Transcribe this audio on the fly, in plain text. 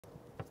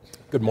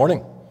Good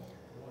morning.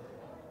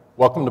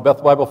 Welcome to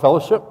Beth Bible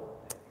Fellowship.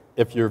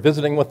 If you're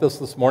visiting with us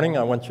this morning,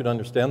 I want you to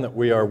understand that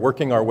we are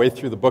working our way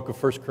through the book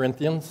of 1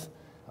 Corinthians.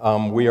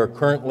 We are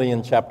currently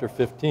in chapter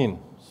 15,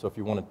 so if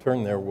you want to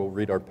turn there, we'll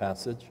read our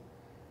passage.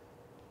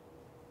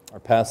 Our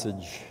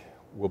passage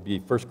will be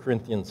 1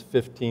 Corinthians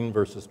 15,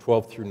 verses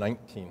 12 through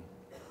 19.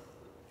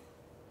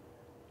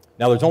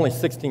 Now, there's only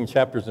 16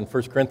 chapters in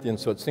 1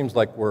 Corinthians, so it seems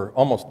like we're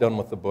almost done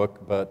with the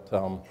book, but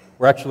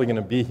we're actually going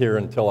to be here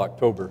until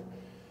October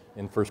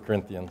in 1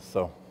 Corinthians,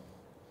 so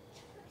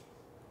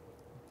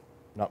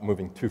not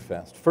moving too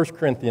fast. 1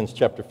 Corinthians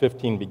chapter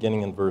 15,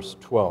 beginning in verse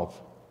 12.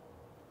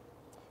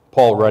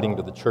 Paul writing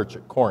to the church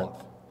at Corinth.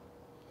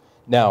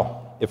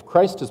 Now, if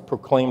Christ is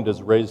proclaimed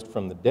as raised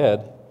from the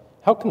dead,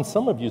 how can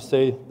some of you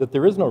say that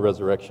there is no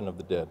resurrection of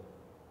the dead?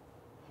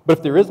 But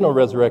if there is no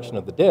resurrection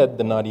of the dead,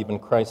 then not even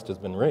Christ has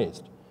been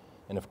raised.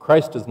 And if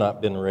Christ has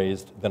not been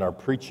raised, then our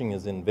preaching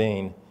is in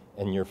vain,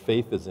 and your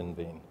faith is in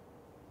vain.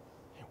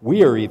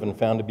 We are even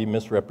found to be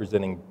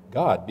misrepresenting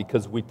God,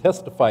 because we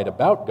testified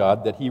about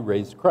God that he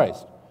raised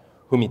Christ,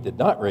 whom he did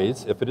not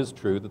raise, if it is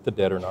true that the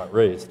dead are not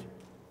raised.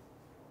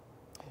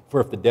 For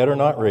if the dead are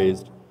not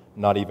raised,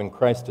 not even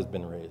Christ has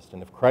been raised.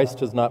 And if Christ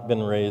has not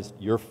been raised,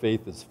 your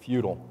faith is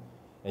futile,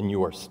 and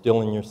you are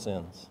still in your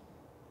sins.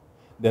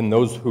 Then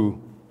those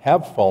who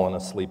have fallen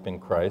asleep in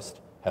Christ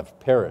have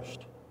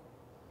perished.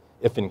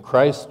 If in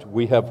Christ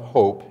we have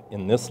hope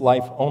in this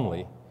life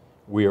only,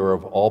 we are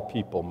of all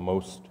people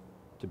most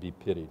to be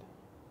pitied.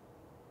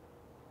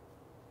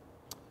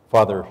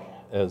 Father,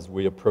 as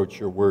we approach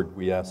your word,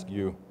 we ask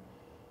you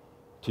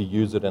to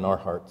use it in our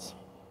hearts.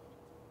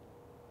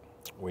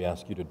 We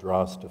ask you to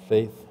draw us to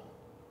faith,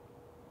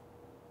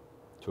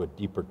 to a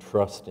deeper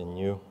trust in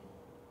you,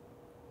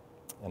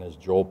 and as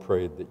Joel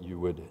prayed, that you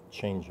would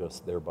change us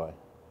thereby.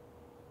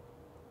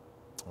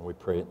 And we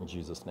pray it in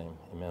Jesus' name.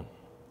 Amen.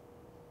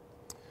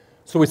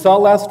 So we saw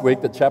last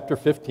week that chapter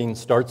 15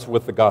 starts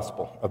with the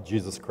gospel of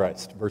Jesus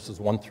Christ, verses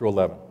 1 through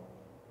 11.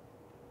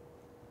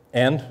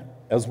 And,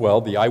 as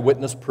well, the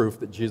eyewitness proof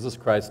that Jesus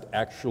Christ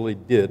actually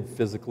did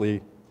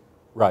physically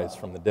rise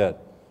from the dead.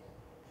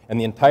 And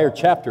the entire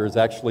chapter is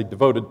actually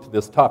devoted to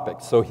this topic.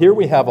 So here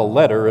we have a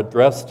letter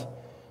addressed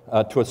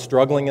to a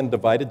struggling and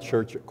divided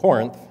church at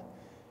Corinth,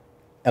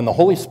 and the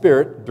Holy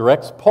Spirit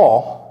directs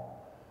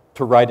Paul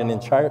to write an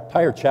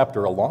entire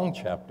chapter, a long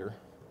chapter,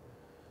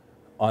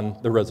 on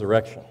the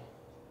resurrection.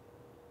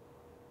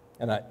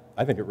 And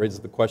I think it raises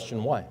the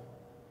question, why?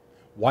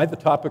 Why the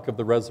topic of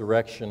the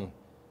resurrection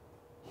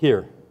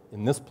here,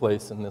 in this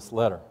place, in this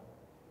letter?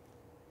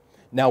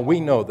 Now, we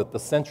know that the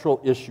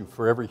central issue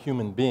for every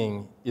human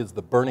being is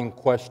the burning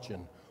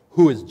question,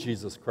 who is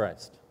Jesus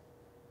Christ?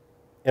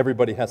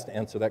 Everybody has to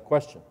answer that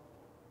question.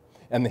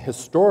 And the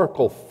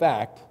historical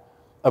fact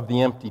of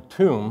the empty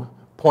tomb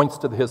points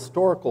to the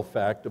historical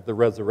fact of the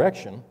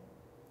resurrection,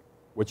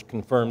 which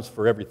confirms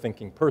for every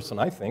thinking person,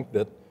 I think,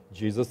 that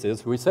Jesus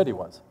is who he said he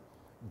was,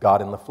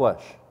 God in the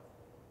flesh.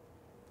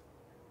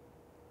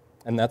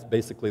 And that's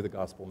basically the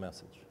gospel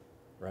message.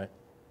 Right?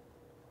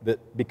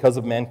 That because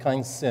of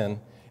mankind's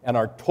sin and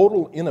our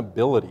total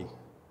inability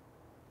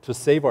to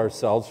save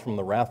ourselves from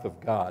the wrath of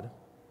God,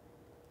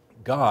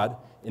 God,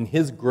 in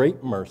his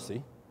great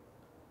mercy,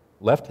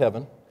 left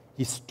heaven.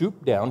 He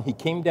stooped down. He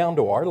came down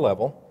to our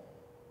level,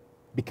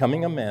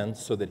 becoming a man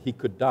so that he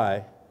could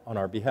die on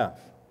our behalf.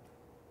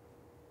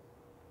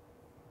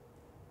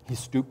 He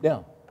stooped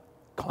down,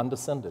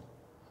 condescended,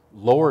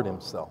 lowered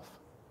himself.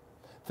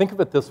 Think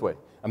of it this way.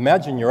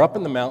 Imagine you're up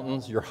in the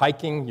mountains, you're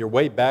hiking, you're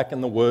way back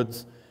in the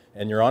woods,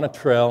 and you're on a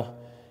trail,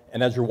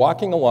 and as you're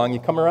walking along, you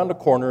come around a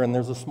corner, and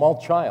there's a small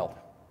child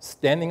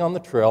standing on the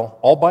trail,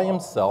 all by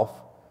himself,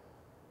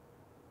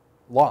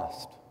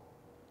 lost,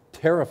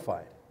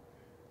 terrified,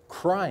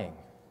 crying.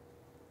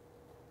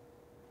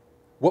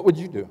 What would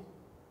you do?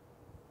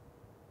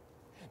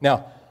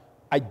 Now,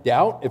 I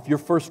doubt if your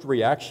first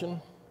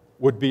reaction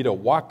would be to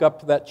walk up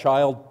to that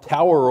child,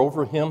 tower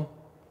over him,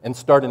 and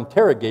start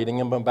interrogating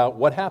him about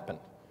what happened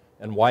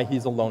and why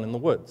he's alone in the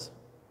woods.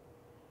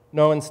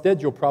 No,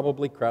 instead you'll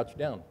probably crouch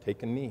down,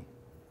 take a knee,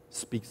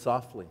 speak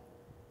softly,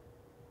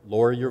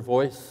 lower your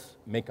voice,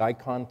 make eye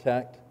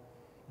contact,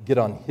 get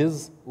on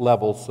his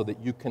level so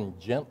that you can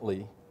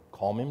gently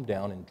calm him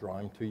down and draw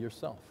him to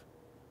yourself.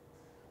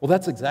 Well,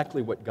 that's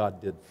exactly what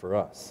God did for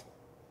us.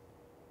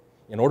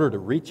 In order to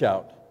reach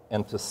out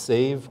and to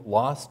save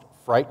lost,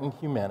 frightened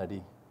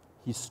humanity,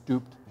 he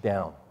stooped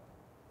down.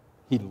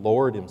 He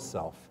lowered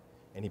himself,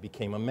 and he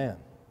became a man.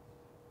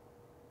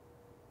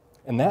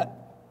 And that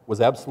was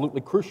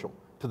absolutely crucial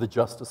to the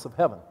justice of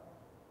heaven,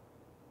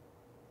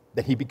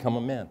 that he become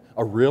a man,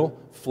 a real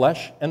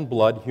flesh and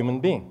blood human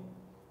being.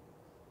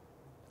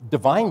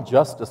 Divine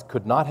justice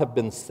could not have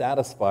been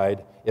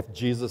satisfied if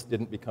Jesus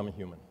didn't become a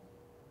human.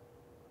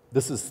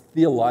 This is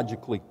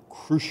theologically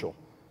crucial.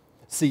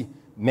 See,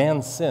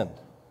 man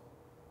sinned.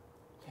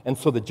 And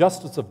so the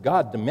justice of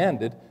God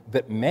demanded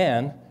that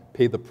man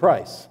pay the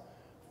price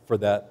for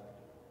that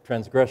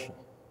transgression.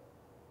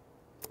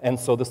 And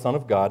so the Son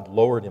of God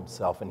lowered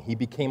himself, and he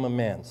became a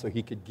man so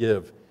he could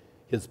give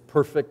his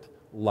perfect,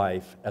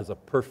 life as a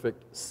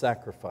perfect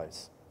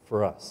sacrifice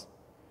for us.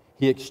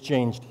 He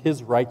exchanged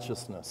his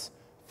righteousness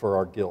for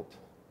our guilt.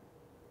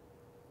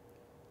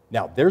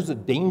 Now, there's a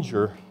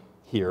danger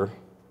here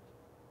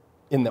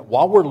in that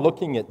while we're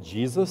looking at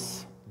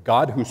Jesus,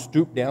 God who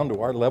stooped down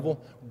to our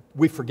level,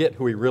 we forget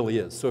who he really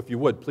is. So if you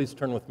would, please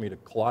turn with me to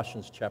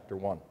Colossians chapter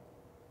 1.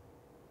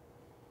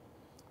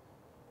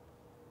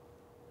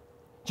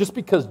 Just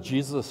because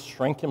Jesus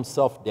shrank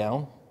himself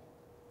down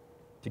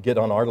to get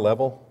on our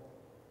level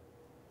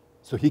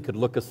so he could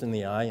look us in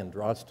the eye and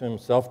draw us to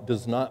himself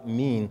does not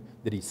mean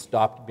that he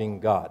stopped being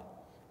God,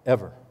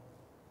 ever.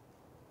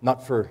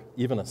 Not for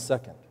even a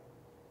second.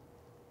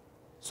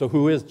 So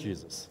who is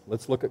Jesus?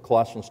 Let's look at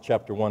Colossians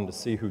chapter 1 to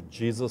see who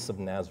Jesus of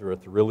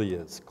Nazareth really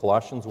is.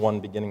 Colossians 1,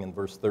 beginning in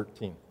verse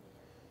 13.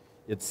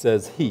 It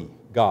says, He,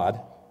 God,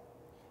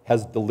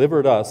 has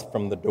delivered us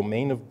from the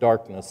domain of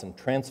darkness and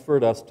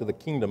transferred us to the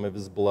kingdom of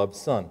his beloved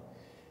Son.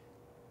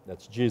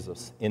 That's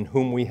Jesus, in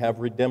whom we have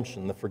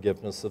redemption, the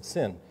forgiveness of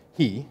sin.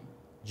 He,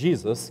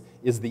 Jesus,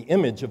 is the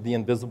image of the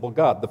invisible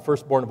God, the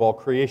firstborn of all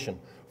creation.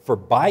 For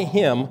by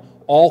him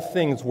all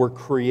things were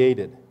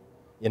created,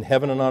 in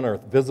heaven and on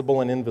earth, visible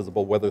and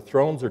invisible, whether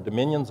thrones or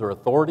dominions or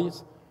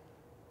authorities.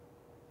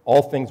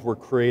 All things were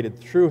created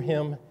through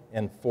him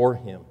and for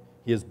him.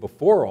 He is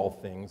before all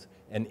things,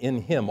 and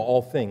in him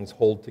all things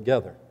hold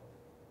together.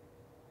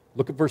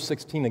 Look at verse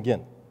 16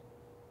 again.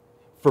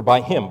 For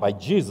by him, by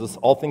Jesus,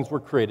 all things were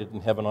created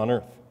in heaven and on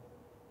earth,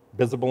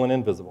 visible and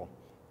invisible.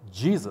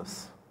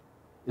 Jesus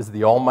is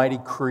the almighty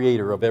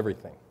creator of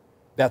everything.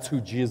 That's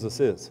who Jesus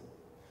is.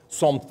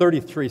 Psalm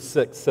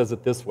 33:6 says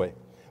it this way.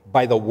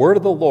 By the word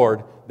of the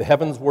Lord, the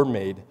heavens were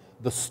made,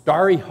 the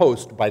starry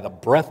host by the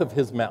breath of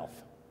his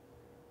mouth.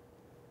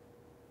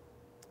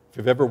 If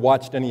you've ever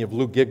watched any of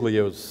Lou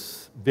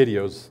Giglio's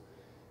videos,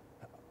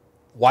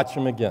 watch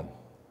them again.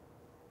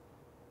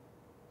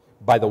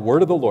 By the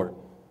word of the Lord,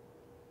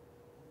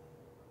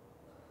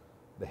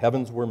 the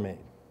heavens were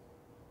made,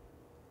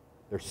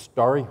 their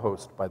starry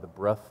host by the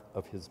breath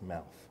of his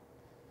mouth.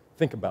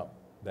 Think about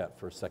that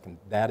for a second.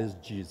 That is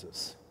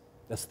Jesus.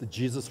 That's the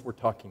Jesus we're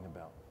talking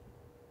about.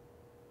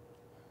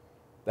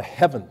 The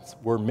heavens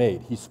were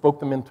made. He spoke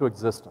them into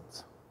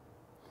existence.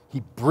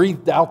 He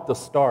breathed out the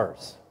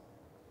stars.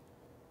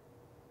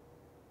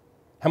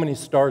 How many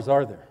stars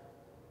are there?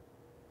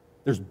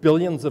 There's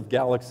billions of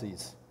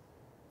galaxies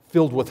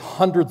filled with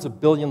hundreds of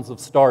billions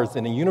of stars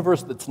in a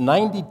universe that's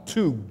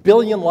 92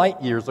 billion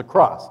light years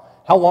across.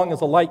 How long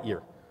is a light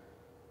year?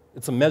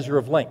 It's a measure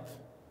of length.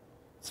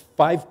 It's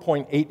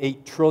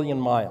 5.88 trillion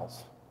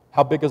miles.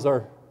 How big is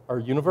our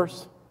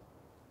universe?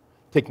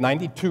 Take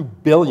 92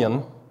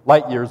 billion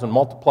light years and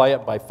multiply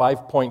it by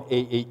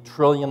 5.88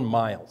 trillion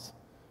miles.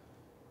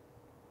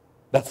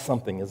 That's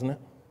something, isn't it?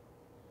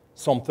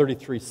 Psalm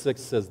 33:6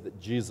 says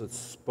that Jesus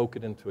spoke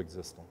it into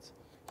existence.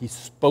 He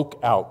spoke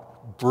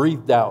out,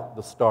 breathed out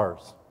the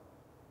stars.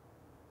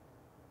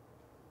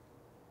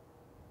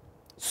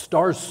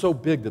 Stars so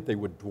big that they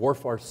would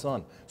dwarf our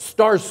sun.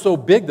 Stars so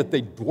big that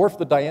they dwarf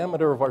the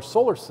diameter of our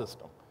solar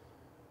system.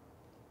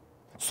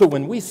 So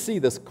when we see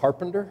this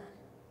carpenter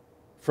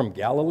from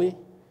Galilee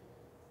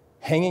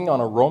hanging on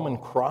a Roman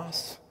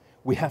cross,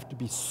 we have to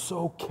be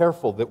so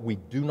careful that we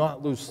do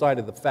not lose sight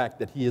of the fact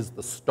that he is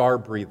the star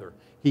breather.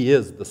 He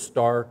is the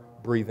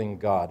star-breathing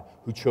God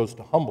who chose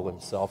to humble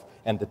himself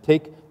and to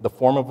take the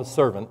form of a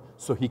servant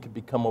so he could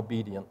become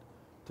obedient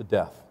to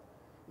death,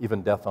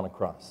 even death on a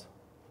cross,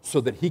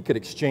 so that he could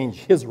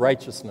exchange his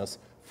righteousness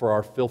for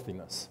our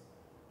filthiness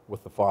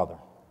with the Father.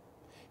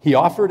 He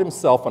offered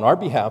himself on our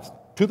behalf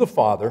to the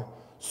Father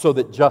so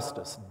that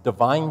justice,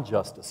 divine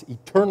justice,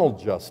 eternal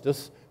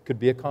justice could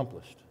be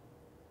accomplished.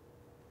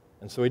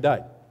 And so he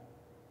died,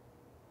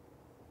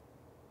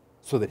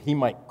 so that he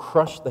might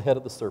crush the head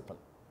of the serpent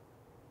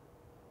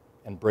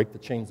and break the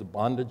chains of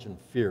bondage and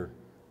fear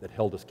that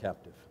held us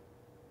captive.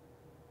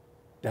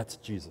 That's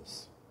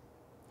Jesus.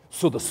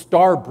 So the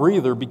star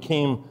breather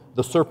became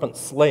the serpent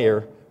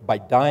slayer by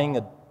dying,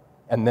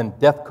 and then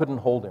death couldn't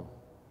hold him.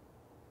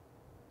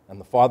 And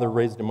the Father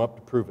raised him up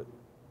to prove it.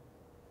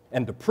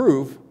 And to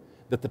prove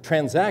that the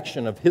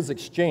transaction of his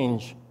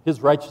exchange,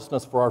 his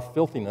righteousness for our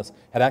filthiness,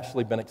 had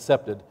actually been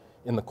accepted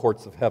in the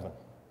courts of heaven.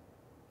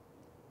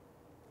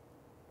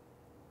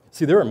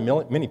 See, there are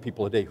many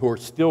people today who are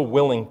still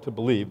willing to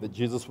believe that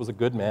Jesus was a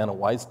good man, a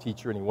wise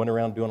teacher, and he went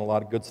around doing a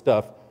lot of good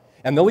stuff.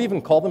 And they'll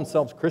even call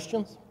themselves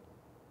Christians.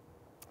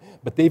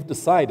 But they've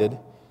decided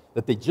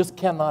that they just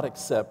cannot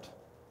accept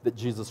that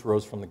Jesus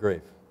rose from the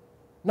grave.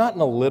 Not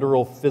in a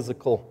literal,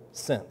 physical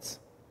sense.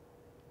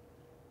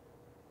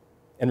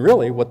 And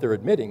really, what they're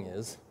admitting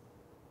is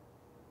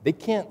they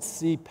can't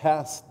see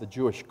past the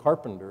Jewish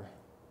carpenter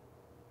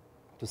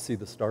to see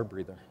the star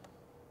breather.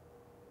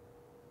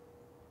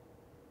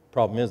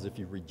 Problem is, if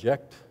you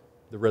reject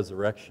the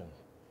resurrection,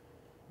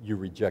 you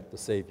reject the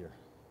Savior.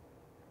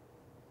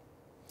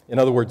 In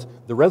other words,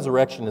 the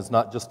resurrection is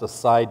not just a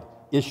side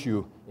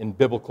issue in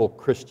biblical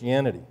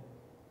Christianity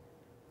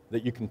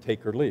that you can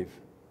take or leave.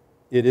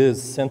 It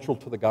is central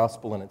to the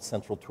gospel and it's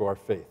central to our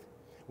faith.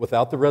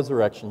 Without the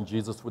resurrection,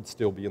 Jesus would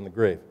still be in the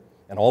grave.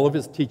 and all of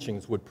his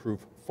teachings would prove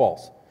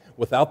false.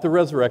 Without the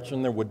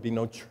resurrection, there would be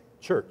no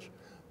church.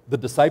 The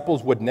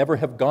disciples would never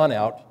have gone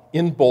out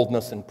in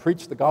boldness and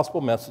preached the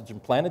gospel message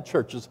and planted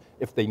churches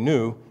if they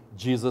knew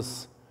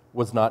Jesus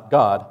was not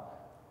God,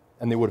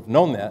 and they would have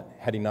known that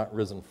had he not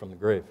risen from the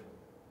grave.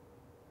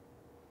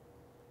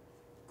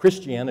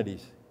 Christianity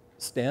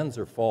stands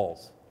or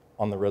falls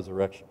on the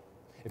resurrection.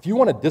 If you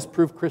want to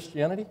disprove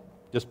Christianity,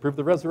 disprove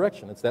the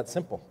resurrection. It's that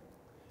simple.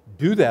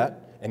 Do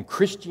that, and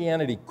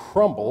Christianity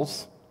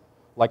crumbles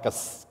like a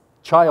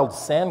child's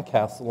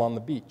sandcastle on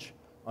the beach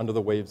under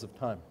the waves of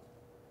time.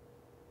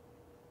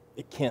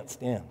 It can't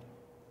stand.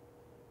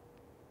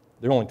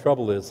 The only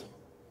trouble is,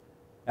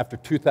 after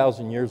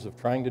 2,000 years of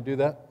trying to do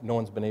that, no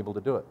one's been able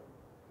to do it.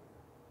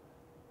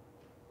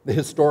 The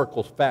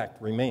historical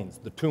fact remains.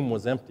 The tomb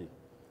was empty.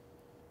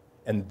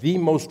 And the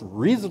most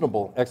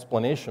reasonable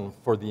explanation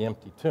for the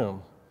empty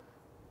tomb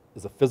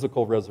is a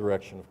physical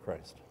resurrection of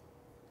Christ.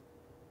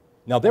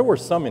 Now, there were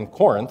some in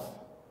Corinth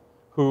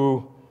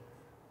who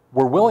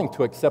were willing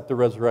to accept the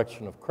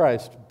resurrection of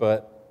Christ,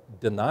 but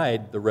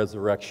denied the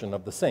resurrection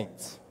of the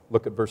saints.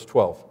 Look at verse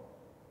 12.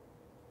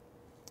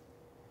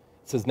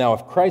 It says, now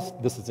if Christ,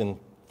 this is in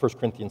 1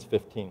 Corinthians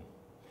 15,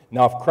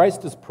 now if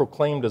Christ is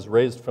proclaimed as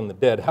raised from the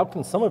dead, how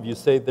can some of you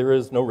say there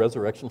is no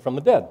resurrection from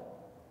the dead?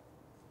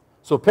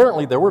 So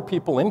apparently there were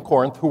people in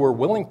Corinth who were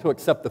willing to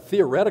accept the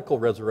theoretical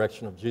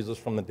resurrection of Jesus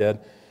from the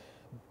dead,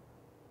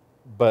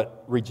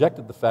 but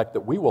rejected the fact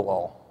that we will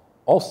all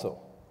also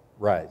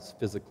rise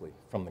physically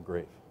from the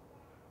grave.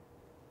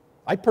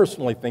 I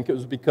personally think it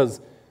was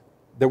because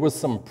there was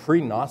some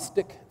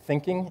pre-Gnostic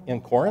thinking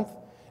in Corinth,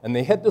 and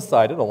they had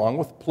decided, along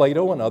with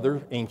Plato and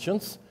other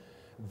ancients,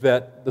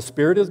 that the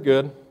spirit is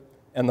good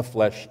and the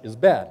flesh is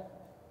bad.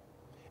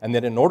 And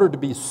that in order to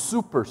be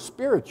super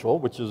spiritual,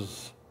 which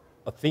is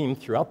a theme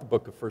throughout the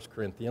book of 1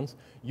 Corinthians,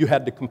 you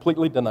had to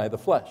completely deny the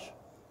flesh.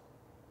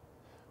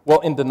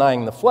 Well, in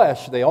denying the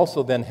flesh, they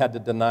also then had to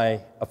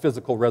deny a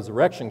physical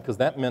resurrection, because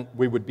that meant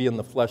we would be in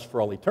the flesh for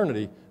all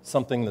eternity,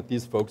 something that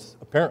these folks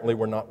apparently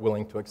were not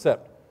willing to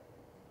accept.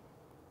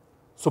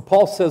 So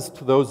Paul says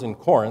to those in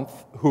Corinth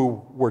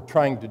who were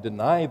trying to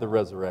deny the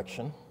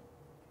resurrection,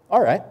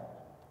 all right,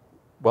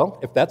 well,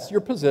 if that's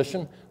your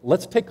position,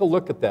 let's take a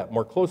look at that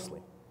more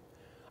closely.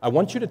 I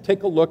want you to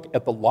take a look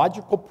at the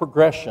logical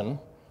progression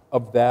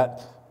of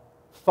that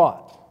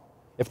thought.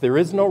 If there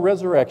is no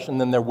resurrection,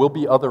 then there will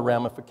be other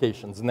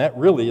ramifications, and that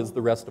really is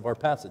the rest of our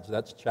passage.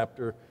 That's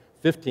chapter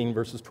 15,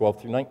 verses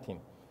 12 through 19.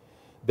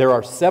 There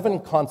are 7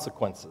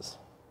 consequences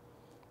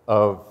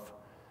of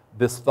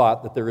this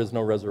thought that there is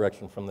no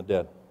resurrection from the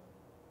dead.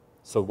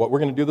 So what we're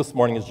going to do this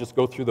morning is just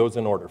go through those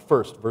in order.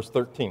 First, verse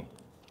 13.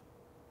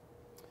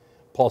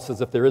 Paul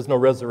says, if there is no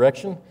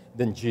resurrection,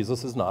 then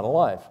Jesus is not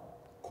alive.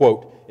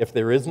 Quote, if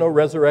there is no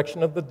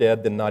resurrection of the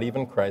dead, then not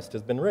even Christ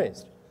has been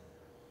raised.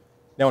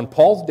 Now, in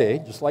Paul's day,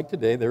 just like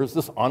today, there is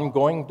this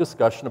ongoing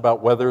discussion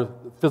about whether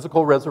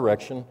physical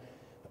resurrection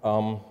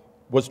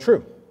was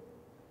true.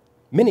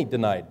 Many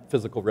denied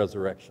physical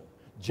resurrection.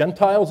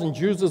 Gentiles and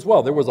Jews as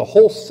well. There was a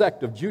whole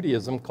sect of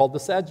Judaism called the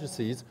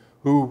Sadducees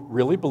who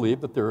really believed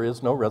that there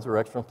is no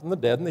resurrection from the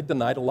dead, and they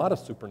denied a lot of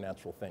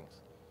supernatural things.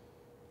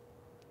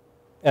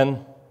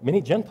 And many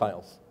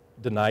Gentiles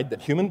denied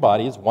that human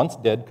bodies, once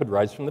dead, could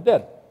rise from the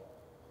dead.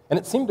 And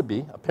it seemed to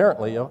be,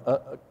 apparently,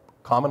 a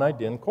common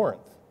idea in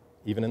Corinth,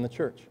 even in the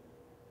church.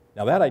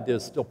 Now, that idea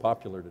is still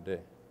popular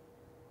today,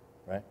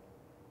 right?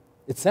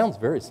 It sounds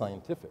very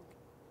scientific.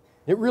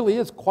 It really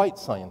is quite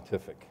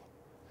scientific.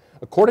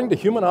 According to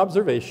human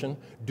observation,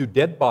 do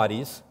dead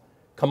bodies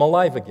come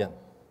alive again?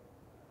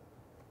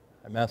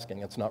 I'm asking,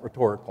 it's not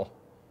rhetorical.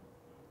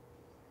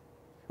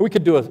 We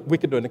could do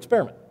an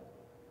experiment.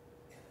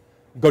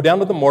 Go down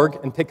to the morgue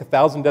and take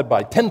 1,000 dead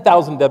bodies,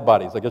 10,000 dead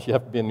bodies. I guess you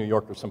have to be in New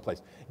York or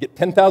someplace. Get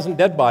 10,000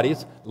 dead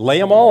bodies, lay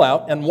them all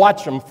out, and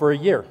watch them for a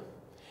year.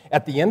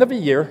 At the end of a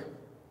year,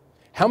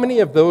 how many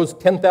of those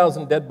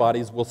 10,000 dead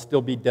bodies will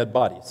still be dead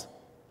bodies?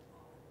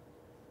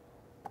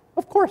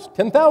 Of course,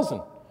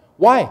 10,000.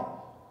 Why?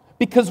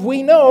 Because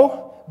we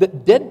know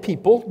that dead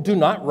people do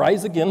not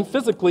rise again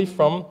physically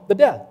from the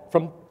dead,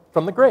 from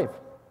the grave.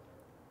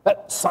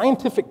 That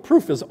scientific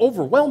proof is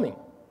overwhelming.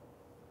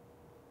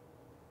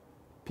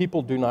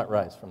 People do not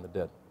rise from the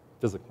dead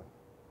physically.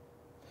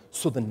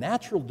 So the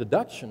natural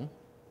deduction,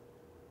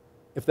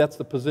 if that's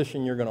the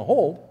position you're going to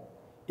hold,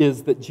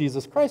 is that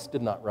Jesus Christ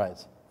did not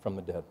rise from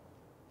the dead.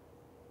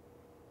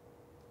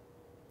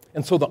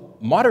 And so the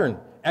modern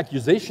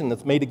accusation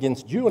that's made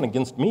against you and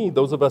against me,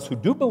 those of us who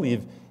do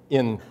believe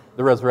in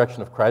the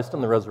resurrection of Christ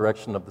and the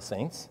resurrection of the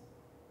saints,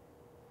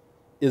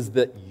 is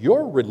that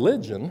your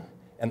religion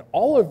and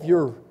all of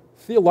your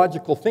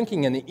theological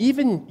thinking and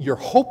even your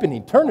hope in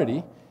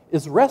eternity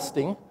is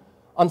resting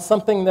on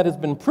something that has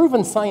been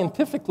proven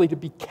scientifically to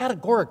be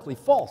categorically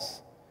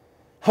false.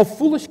 How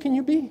foolish can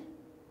you be?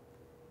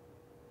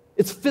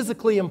 It's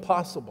physically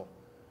impossible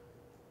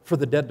for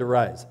the dead to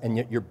rise, and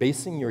yet you're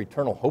basing your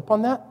eternal hope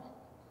on that?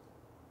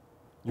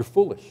 You're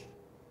foolish.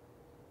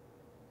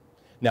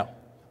 Now,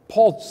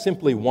 Paul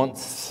simply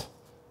wants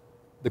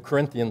the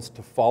Corinthians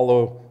to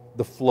follow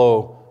the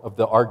flow of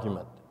the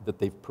argument that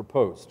they've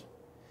proposed.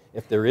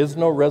 If there is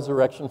no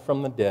resurrection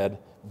from the dead,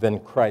 then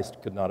Christ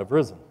could not have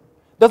risen.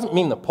 Doesn't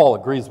mean that Paul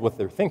agrees with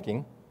their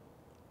thinking.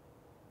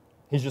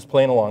 He's just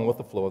playing along with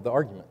the flow of the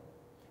argument.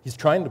 He's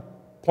trying to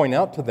point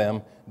out to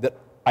them that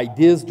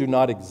ideas do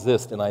not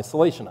exist in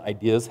isolation.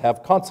 Ideas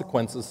have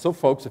consequences. So,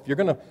 folks, if you're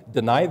going to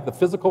deny the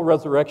physical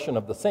resurrection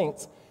of the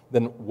saints,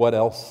 then what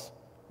else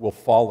will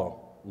follow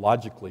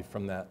logically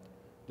from that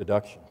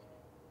deduction?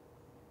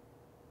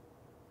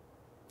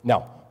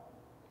 Now,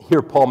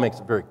 here Paul makes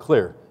it very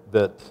clear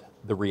that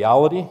the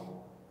reality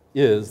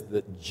is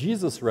that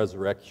Jesus'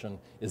 resurrection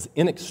is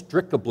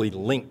inextricably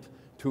linked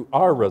to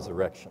our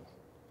resurrection.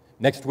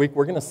 Next week,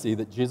 we're going to see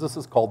that Jesus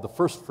is called the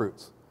first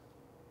fruits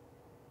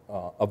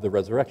of the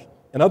resurrection.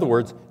 In other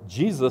words,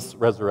 Jesus'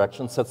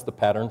 resurrection sets the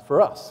pattern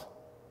for us.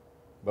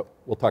 But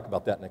we'll talk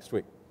about that next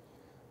week.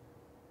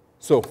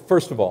 So,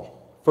 first of all,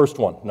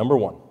 number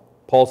one,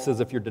 Paul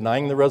says if you're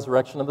denying the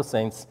resurrection of the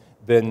saints,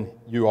 then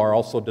you are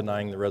also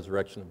denying the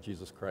resurrection of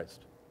Jesus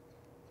Christ.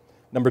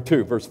 Number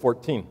two, verse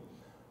 14,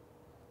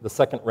 the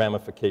second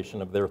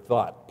ramification of their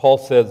thought. Paul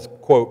says,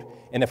 quote,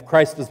 "And if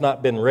Christ has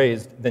not been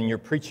raised, then your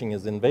preaching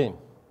is in vain."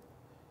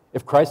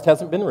 If Christ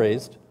hasn't been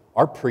raised,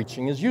 our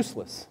preaching is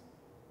useless.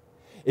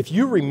 If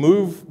you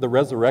remove the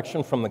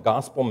resurrection from the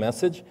gospel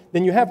message,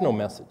 then you have no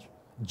message.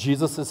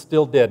 Jesus is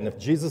still dead, and if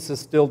Jesus is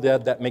still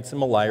dead, that makes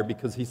him a liar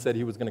because he said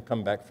he was going to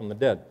come back from the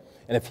dead.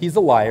 And if he's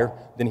a liar,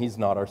 then he's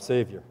not our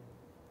Savior.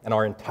 And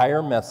our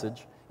entire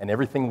message and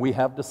everything we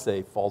have to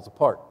say falls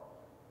apart.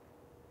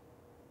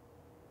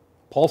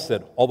 Paul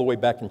said all the way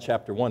back in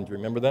chapter 1, do you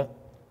remember that?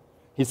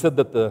 He said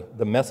that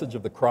the message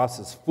of the cross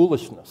is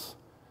foolishness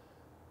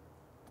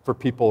for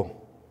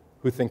people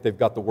who think they've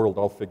got the world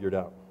all figured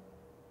out.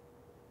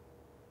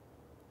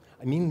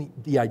 I mean,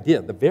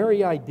 the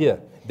very idea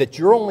that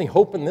your only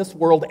hope in this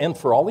world and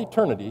for all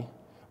eternity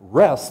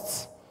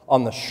rests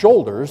on the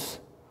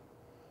shoulders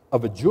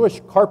of a Jewish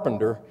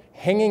carpenter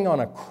hanging on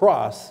a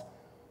cross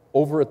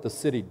over at the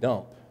city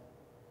dump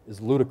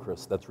is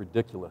ludicrous. That's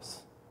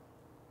ridiculous.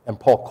 And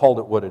Paul called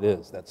it what it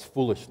is. That's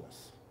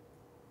foolishness.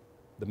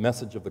 The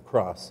message of the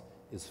cross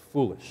is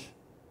foolish.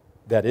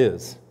 That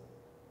is,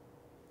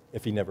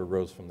 if he never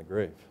rose from the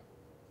grave.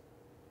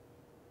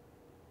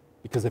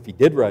 Because if he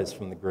did rise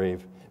from the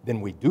grave, then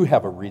we do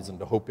have a reason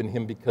to hope in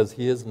him because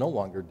he is no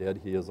longer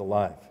dead, he is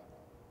alive.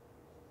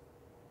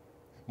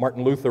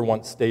 Martin Luther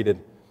once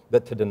stated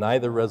that to deny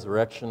the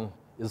resurrection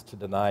is to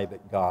deny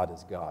that God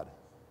is God.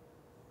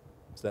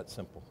 It's that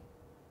simple.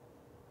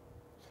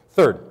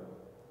 Third,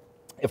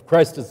 if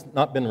Christ has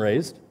not been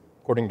raised,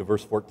 according to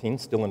verse 14,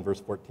 still in verse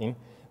 14,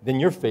 then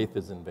your faith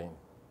is in vain.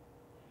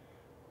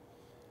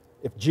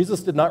 If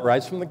Jesus did not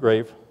rise from the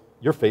grave,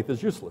 your faith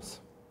is useless.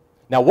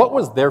 Now, what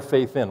was their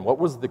faith in? What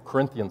was the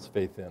Corinthians'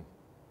 faith in?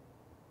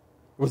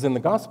 It was in the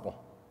gospel.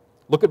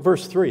 Look at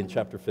verse 3 in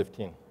chapter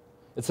 15.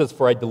 It says,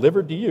 "For I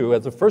delivered to you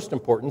as of first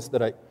importance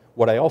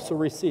what I also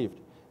received,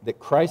 that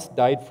Christ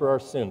died for our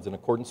sins in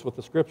accordance with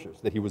the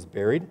Scriptures, that he was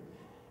buried,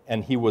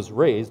 and he was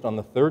raised on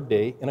the third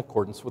day in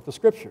accordance with the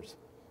Scriptures."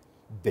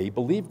 They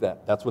believed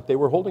that. That's what they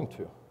were holding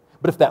to.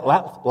 But if that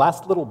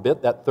last little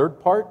bit, that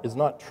third part, is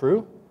not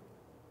true,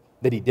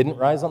 that he didn't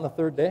rise on the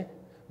third day,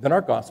 then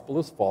our gospel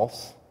is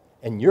false,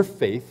 and your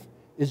faith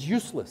is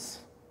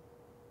useless.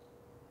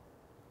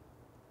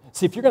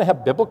 See, if you're going to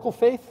have biblical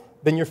faith,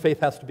 then your faith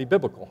has to be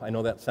biblical. I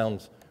know that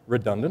sounds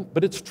redundant,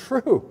 but it's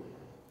true.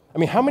 I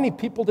mean, how many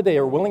people today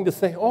are willing to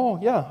say, oh,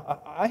 yeah,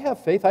 I have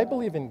faith, I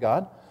believe in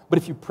God, but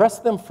if you press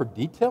them for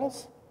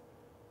details,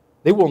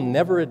 they will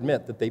never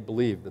admit that they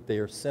believe that they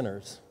are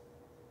sinners,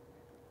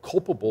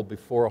 culpable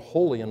before a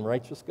holy and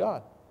righteous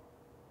God.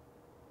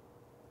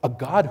 A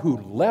God who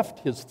left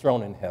his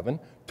throne in heaven,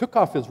 took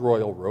off his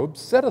royal robe,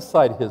 set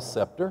aside his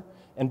scepter,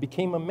 and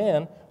became a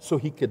man so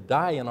he could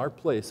die in our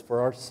place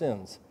for our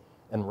sins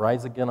and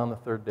rise again on the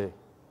third day.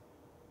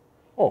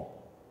 Oh,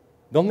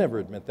 they'll never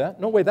admit that.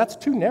 No way, that's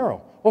too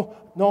narrow. Oh,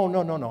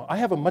 no. I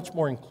have a much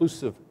more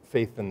inclusive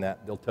faith than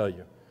that, they'll tell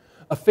you.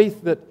 A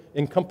faith that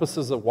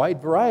encompasses a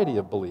wide variety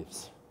of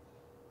beliefs.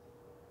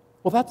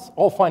 Well, that's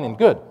all fine and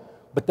good,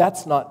 but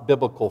that's not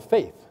biblical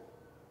faith.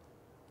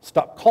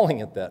 Stop calling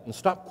it that, and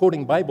stop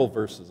quoting Bible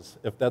verses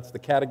if that's the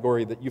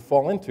category that you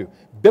fall into.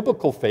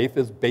 Biblical faith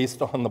is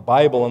based on the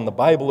Bible, and the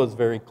Bible is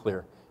very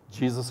clear.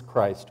 Jesus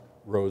Christ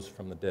rose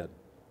from the dead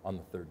on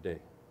the third day.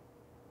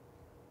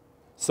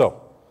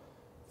 So,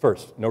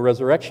 first, no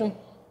resurrection,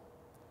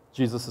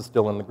 Jesus is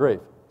still in the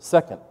grave.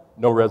 Second,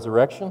 no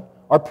resurrection,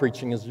 our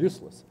preaching is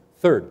useless.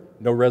 Third,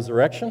 no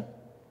resurrection,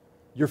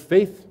 your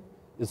faith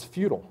is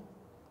futile.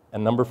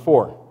 And number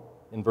 4,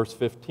 in verse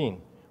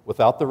 15,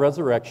 without the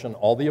resurrection,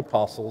 all the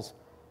apostles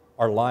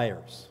are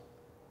liars.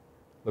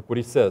 Look what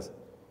he says.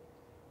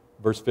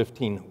 Verse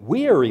 15,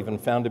 we are even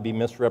found to be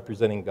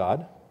misrepresenting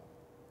God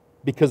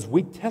because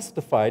we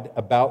testified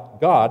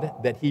about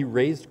God that he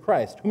raised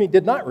Christ, whom he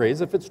did not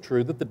raise if it's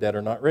true that the dead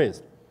are not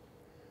raised.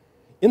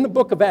 In the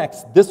book of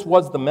Acts, this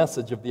was the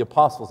message of the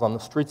apostles on the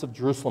streets of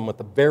Jerusalem with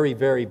the very,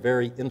 very,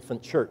 very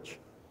infant church.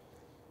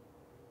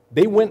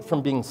 They went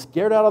from being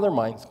scared out of their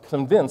minds,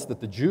 convinced that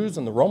the Jews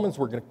and the Romans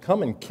were going to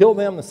come and kill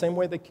them the same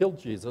way they killed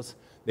Jesus.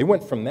 They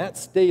went from that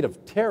state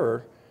of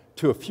terror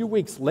to a few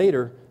weeks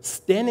later,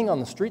 standing on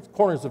the street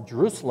corners of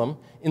Jerusalem,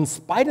 in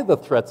spite of the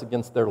threats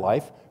against their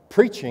life,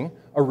 preaching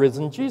a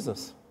risen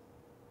Jesus.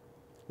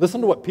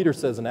 Listen to what Peter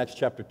says in Acts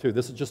chapter 2.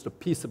 This is just a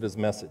piece of his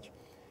message.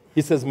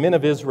 He says, "Men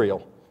of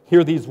Israel,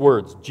 hear these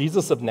words.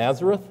 Jesus of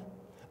Nazareth,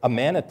 a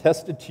man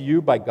attested to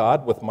you by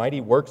God with mighty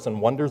works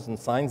and wonders and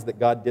signs that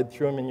God did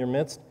through him in your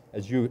midst,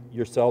 as you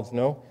yourselves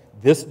know.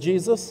 This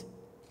Jesus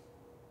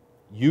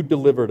you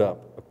delivered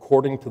up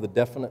according to the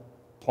definite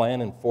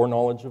plan and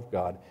foreknowledge of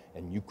God,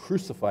 and you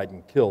crucified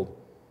and killed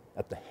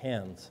at the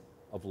hands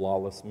of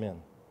lawless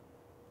men.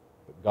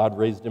 But God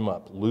raised him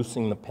up,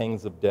 loosing the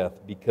pangs of death,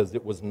 because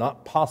it was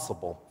not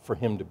possible for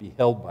him to be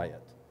held by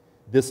it.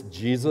 This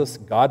Jesus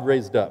God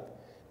raised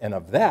up, and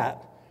of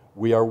that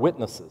we are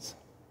witnesses."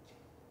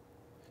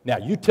 Now,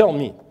 you tell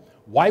me,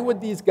 why would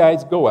these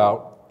guys go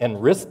out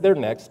and risk their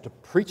necks to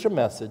preach a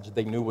message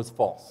they knew was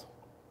false?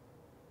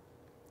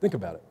 Think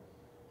about it.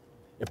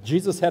 If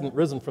Jesus hadn't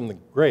risen from the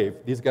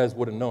grave, these guys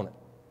would have known it.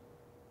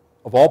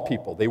 Of all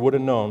people, they would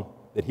have known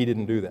that he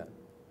didn't do that.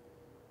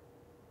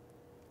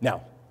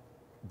 Now,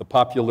 the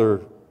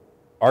popular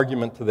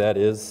argument to that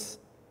is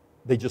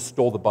they just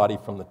stole the body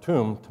from the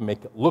tomb to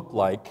make it look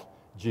like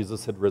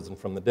Jesus had risen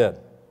from the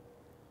dead.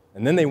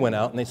 And then they went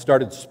out and they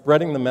started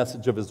spreading the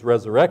message of his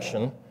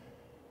resurrection,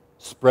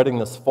 spreading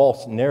this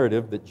false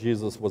narrative that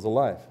Jesus was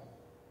alive.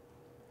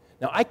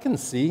 Now, I can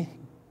see,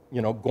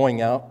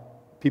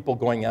 people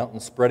going out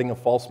and spreading a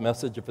false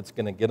message if it's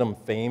going to get them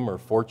fame or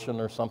fortune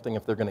or something,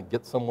 if they're going to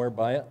get somewhere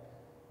by it.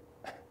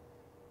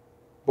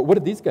 But what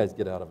did these guys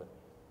get out of it?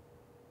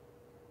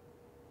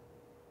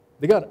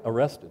 They got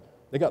arrested.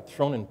 They got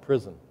thrown in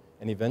prison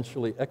and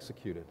eventually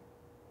executed.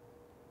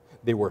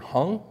 They were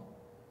hung.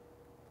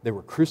 They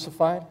were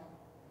crucified.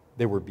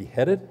 They were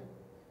beheaded.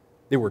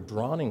 They were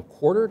drawn and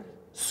quartered,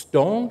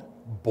 stoned,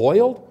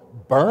 boiled,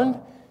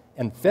 burned,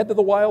 and fed to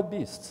the wild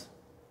beasts.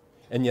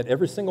 And yet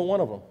every single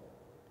one of them,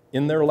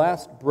 in their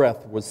last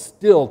breath, was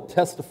still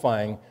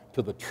testifying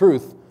to the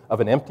truth of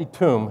an empty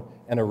tomb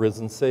and a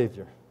risen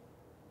Savior.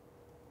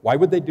 Why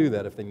would they do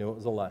that if they knew it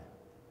was a lie?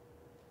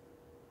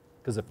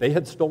 Because if they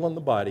had stolen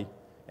the body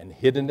and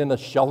hidden it in a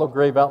shallow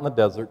grave out in the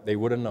desert, they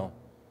would have known.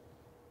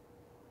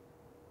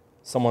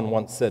 Someone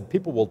once said,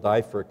 people will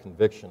die for a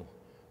conviction,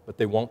 but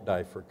they won't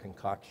die for a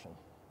concoction.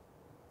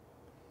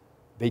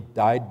 They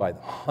died by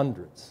the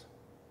hundreds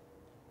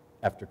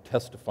after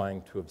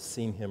testifying to have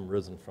seen him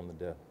risen from the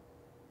dead.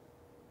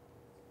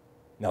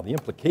 Now, the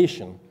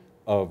implication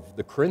of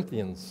the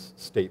Corinthians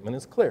statement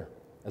is clear,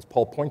 as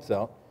Paul points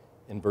out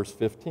in verse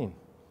 15.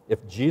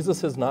 If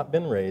Jesus has not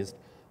been raised,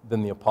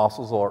 then the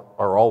apostles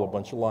are all a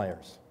bunch of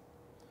liars.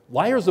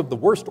 Liars of the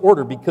worst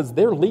order, because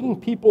they're leading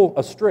people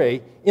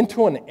astray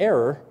into an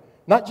error,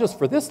 not just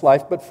for this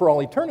life, but for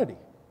all eternity.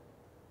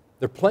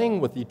 They're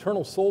playing with the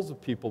eternal souls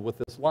of people with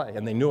this lie,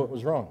 and they knew it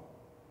was wrong.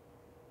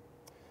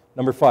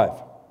 Number 5,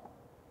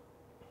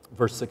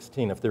 verse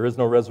 16. If there is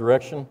no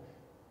resurrection,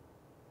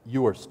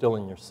 you are still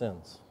in your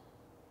sins.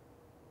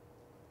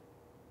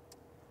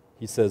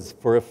 He says,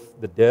 for if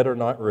the dead are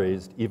not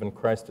raised, even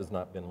Christ has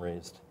not been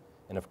raised.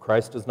 And if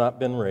Christ has not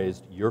been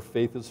raised, your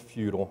faith is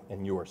futile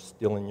and you are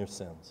still in your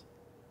sins.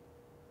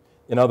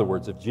 In other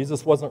words, if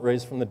Jesus wasn't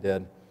raised from the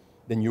dead,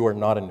 then you are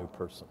not a new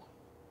person.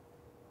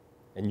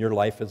 And your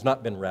life has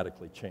not been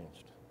radically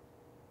changed.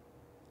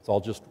 It's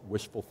all just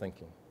wishful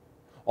thinking.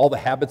 All the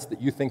habits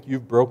that you think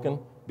you've broken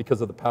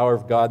because of the power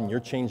of God and your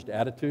changed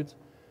attitudes,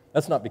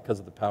 that's not because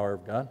of the power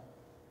of God.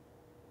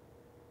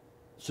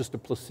 It's just a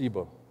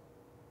placebo.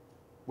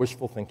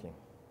 Wishful thinking.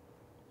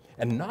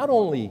 And not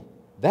only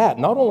that,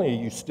 not only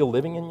are you still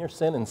living in your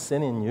sin and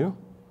sin in you,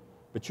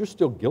 but you're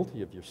still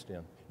guilty of your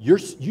sin. You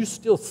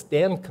still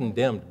stand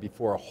condemned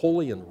before a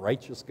holy and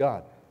righteous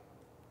God.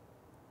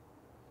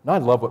 Now, I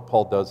love what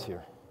Paul does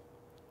here.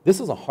 This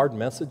is a hard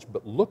message,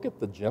 but look at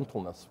the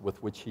gentleness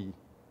with which he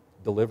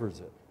delivers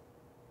it.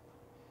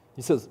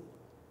 He says,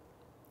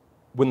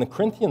 when the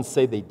Corinthians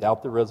say they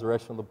doubt the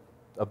resurrection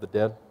of the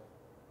dead,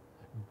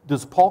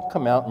 does Paul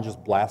come out and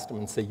just blast them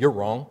and say, you're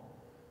wrong?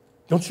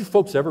 Don't you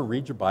folks ever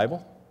read your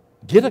Bible?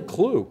 Get a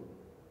clue.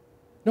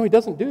 No, he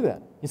doesn't do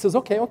that. He says,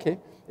 okay,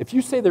 if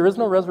you say there is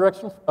no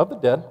resurrection of the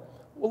dead,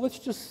 well, let's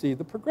just see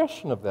the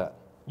progression of that.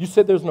 You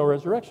said there's no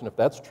resurrection. If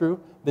that's true,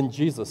 then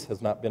Jesus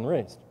has not been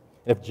raised.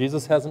 If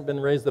Jesus hasn't been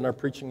raised, then our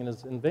preaching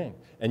is in vain,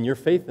 and your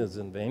faith is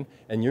in vain,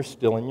 and you're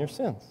still in your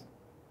sins.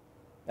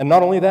 And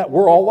not only that,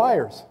 we're all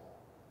liars.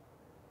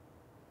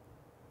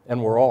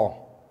 And we're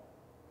all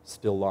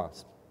still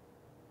lost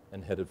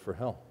and headed for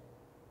hell.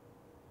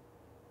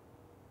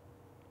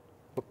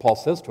 But Paul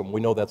says to him, we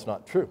know that's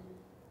not true.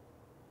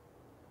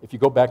 If you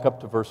go back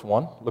up to verse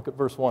 1, look at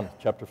verse 1,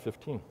 chapter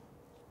 15.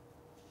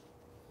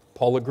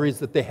 Paul agrees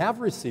that they have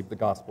received the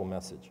gospel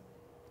message.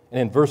 And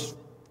in verse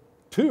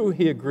 2,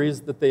 he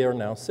agrees that they are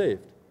now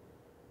saved.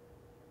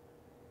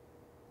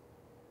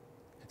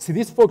 See,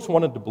 these folks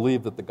wanted to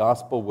believe that the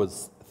gospel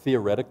was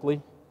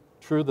theoretically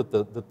true, that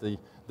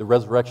the The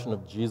resurrection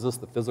of Jesus,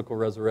 the physical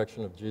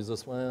resurrection of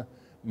Jesus, well,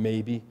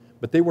 maybe.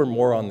 But they were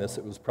more on this.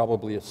 It was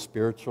probably a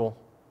spiritual,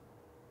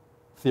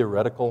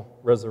 theoretical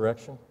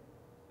resurrection.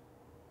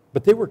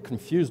 But they were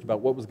confused about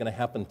what was going to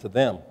happen to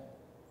them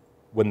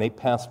when they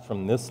passed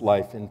from this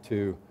life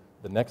into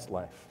the next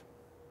life.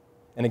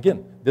 And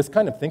again, this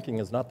kind of thinking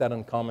is not that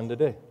uncommon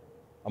today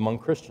among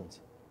Christians.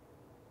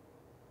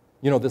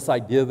 You know, this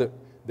idea that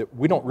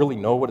we don't really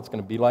know what it's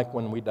going to be like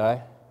when we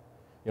die.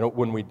 You know,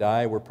 when we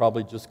die, we're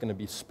probably just going to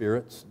be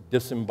spirits,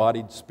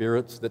 disembodied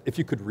spirits, that if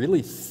you could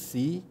really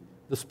see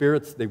the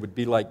spirits, they would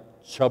be like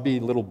chubby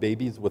little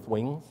babies with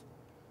wings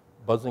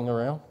buzzing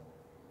around,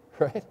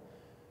 right?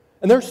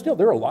 And there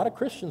are a lot of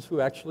Christians who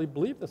actually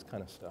believe this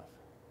kind of stuff.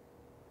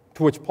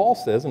 To which Paul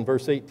says in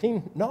verse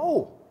 18,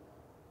 no.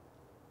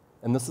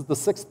 And this is the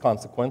sixth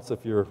consequence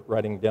if you're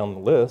writing down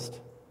the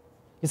list.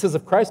 He says,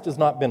 if Christ has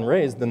not been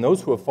raised, then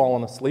those who have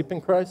fallen asleep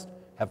in Christ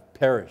have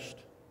perished.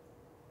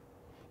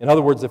 In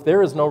other words, if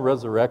there is no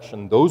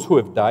resurrection, those who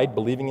have died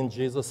believing in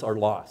Jesus are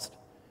lost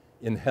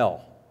in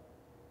hell.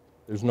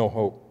 There's no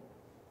hope.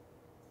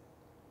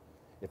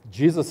 If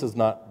Jesus has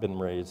not been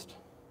raised,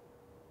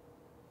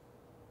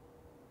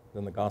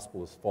 then the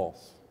gospel is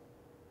false.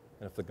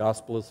 And if the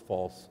gospel is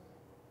false,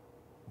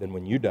 then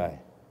when you die,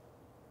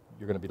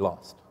 you're going to be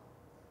lost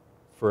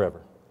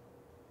forever.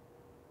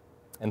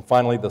 And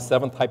finally, the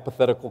seventh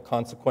hypothetical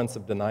consequence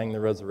of denying the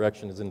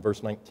resurrection is in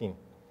verse 19.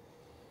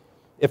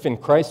 If in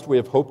Christ we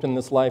have hoped in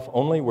this life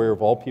only, we are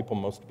of all people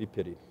most to be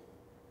pitied.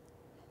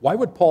 Why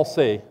would Paul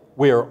say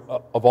we are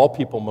of all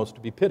people most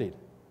to be pitied?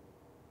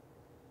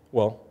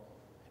 Well,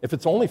 if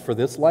it's only for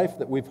this life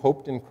that we've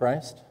hoped in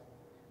Christ,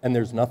 and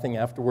there's nothing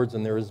afterwards,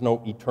 and there is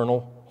no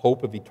eternal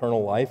hope of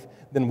eternal life,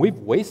 then we've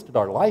wasted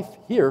our life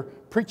here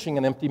preaching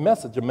an empty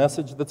message, a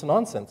message that's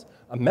nonsense,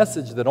 a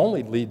message that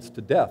only leads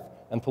to death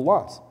and to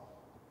loss.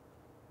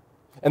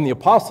 And the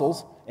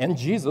apostles and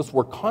Jesus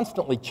were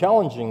constantly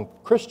challenging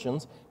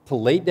Christians to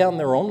lay down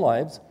their own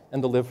lives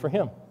and to live for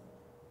Him,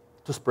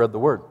 to spread the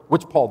word,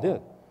 which Paul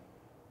did.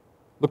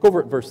 Look over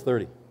at verse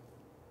 30.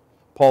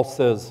 Paul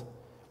says,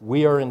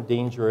 we are in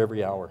danger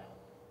every hour.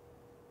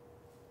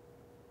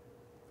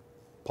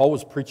 Paul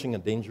was preaching a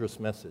dangerous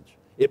message.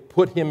 It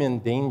put him in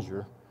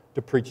danger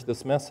to preach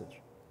this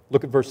message.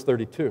 Look at verse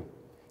 32.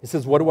 He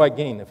says, what do I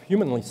gain? If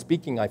humanly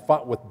speaking, I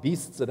fought with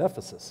beasts at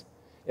Ephesus.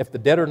 If the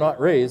dead are not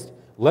raised,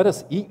 let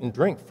us eat and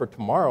drink, for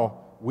tomorrow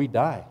we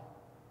die.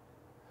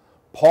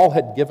 Paul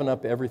had given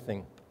up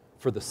everything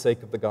for the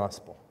sake of the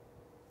gospel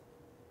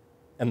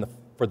and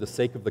for the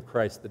sake of the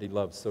Christ that he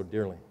loved so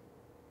dearly.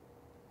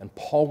 And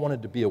Paul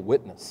wanted to be a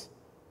witness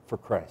for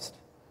Christ,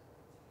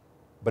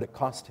 but it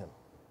cost him.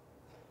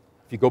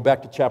 If you go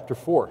back to chapter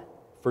 4,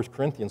 1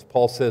 Corinthians,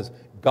 Paul says,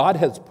 God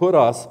has put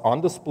us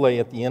on display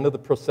at the end of the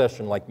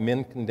procession like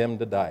men condemned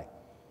to die.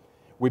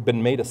 We've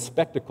been made a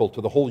spectacle to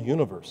the whole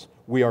universe.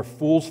 We are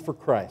fools for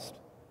Christ.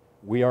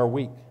 We are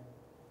weak.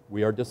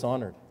 We are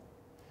dishonored.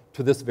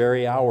 To this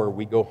very hour,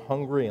 we go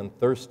hungry and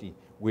thirsty.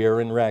 We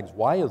are in rags.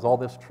 Why is all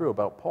this true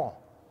about Paul?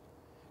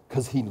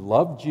 Because he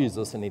loved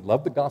Jesus and he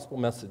loved the gospel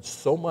message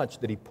so much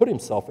that he put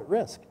himself at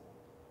risk.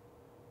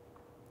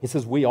 He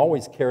says, we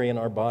always carry in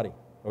our body.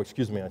 Oh,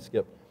 excuse me, I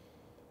skipped.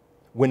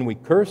 When we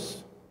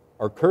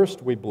are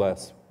cursed, we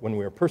bless. When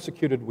we are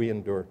persecuted, we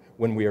endure.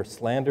 When we are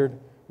slandered,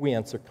 we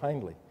answer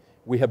kindly.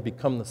 We have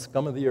become the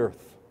scum of the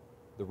earth,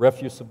 the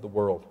refuse of the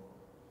world.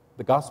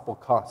 The gospel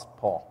cost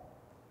Paul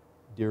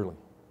dearly.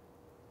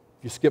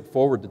 If you skip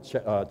forward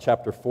to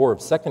chapter 4 of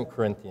 2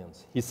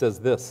 Corinthians, he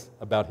says this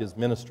about his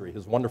ministry,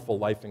 his wonderful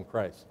life in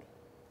Christ.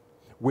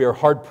 We are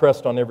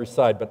hard-pressed on every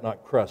side, but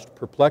not crushed,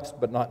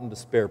 perplexed, but not in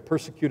despair,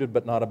 persecuted,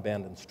 but not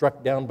abandoned,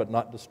 struck down, but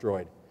not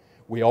destroyed.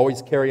 We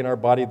always carry in our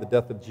body the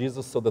death of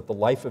Jesus so that the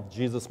life of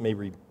Jesus may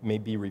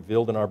be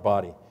revealed in our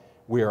body.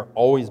 We are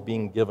always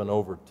being given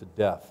over to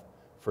death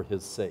for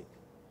his sake.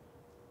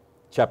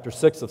 Chapter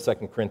 6 of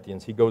 2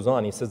 Corinthians, he goes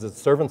on. He says, as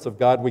servants of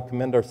God, we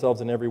commend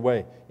ourselves in every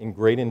way, in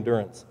great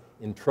endurance,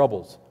 in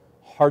troubles,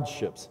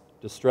 hardships,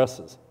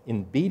 distresses,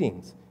 in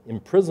beatings,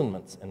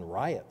 imprisonments, and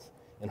riots,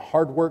 in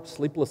hard work,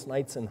 sleepless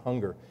nights, and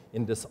hunger,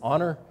 in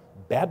dishonor,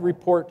 bad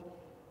report,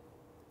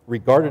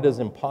 regarded as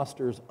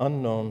impostors,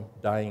 unknown,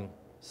 dying,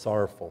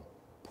 sorrowful,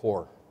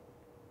 poor.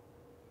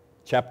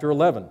 Chapter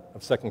 11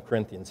 of 2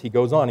 Corinthians, he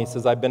goes on. He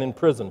says, I've been in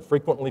prison,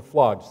 frequently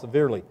flogged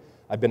severely.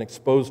 I've been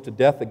exposed to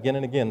death again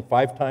and again.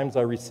 5 times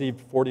I received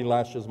 40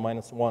 lashes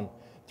minus 1.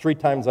 3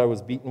 times I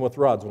was beaten with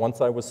rods.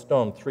 Once I was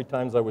stoned. 3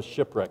 times I was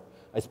shipwrecked.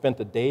 I spent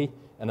a day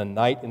and a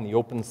night in the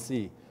open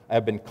sea. I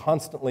have been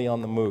constantly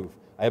on the move.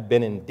 I have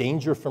been in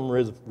danger from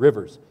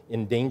rivers,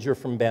 in danger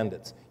from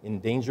bandits, in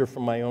danger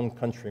from my own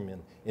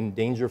countrymen, in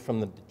danger from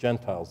the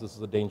Gentiles. This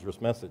is a dangerous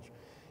message.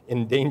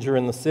 In danger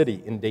in the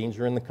city, in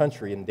danger in the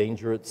country, in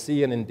danger at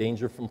sea, and in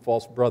danger from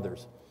false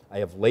brothers. I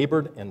have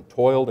labored and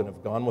toiled and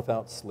have gone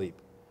without sleep.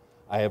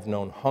 I have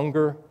known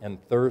hunger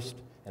and thirst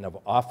and have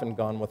often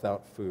gone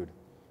without food.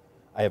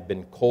 I have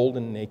been cold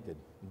and naked.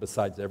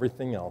 Besides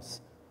everything else,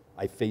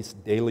 I face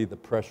daily the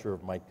pressure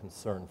of my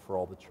concern for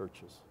all the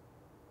churches.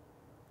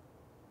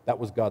 That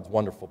was God's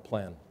wonderful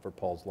plan for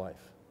Paul's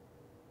life.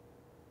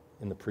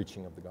 in the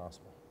preaching of the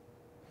gospel.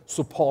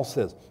 So Paul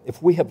says,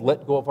 if we have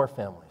let go of our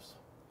families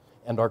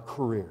and our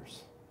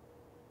careers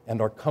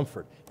and our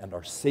comfort and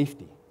our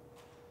safety,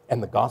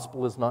 and the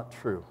gospel is not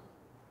true,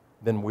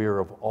 then we are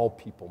of all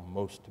people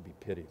most to be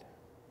pitied.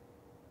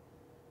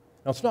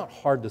 Now, it's not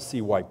hard to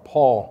see why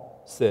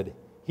Paul said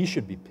he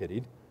should be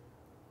pitied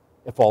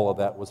if all of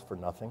that was for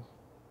nothing.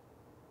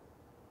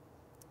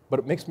 But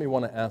it makes me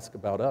want to ask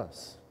about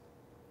us.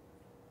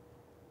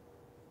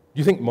 Do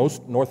you think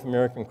most North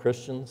American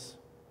Christians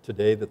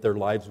today that their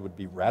lives would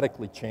be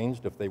radically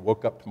changed if they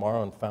woke up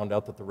tomorrow and found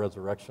out that the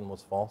resurrection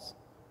was false?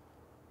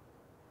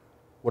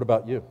 What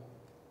about you?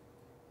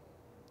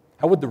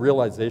 How would the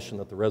realization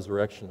that the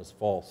resurrection is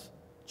false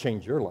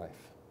change your life,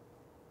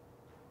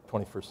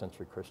 21st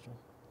century Christian?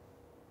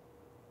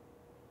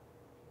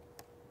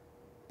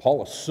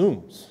 Paul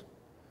assumes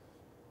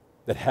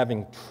that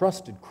having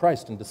trusted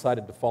Christ and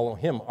decided to follow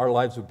him, our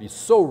lives would be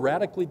so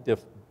radically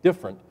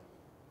different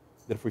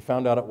that if we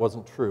found out it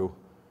wasn't true,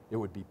 it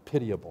would be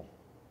pitiable.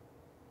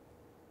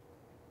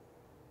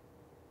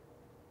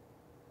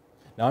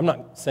 Now, I'm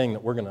not saying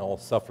that we're going to all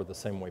suffer the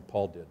same way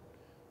Paul did.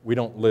 We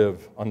don't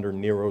live under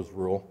Nero's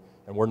rule,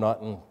 and we're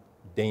not in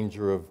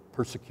danger of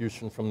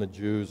persecution from the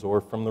Jews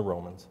or from the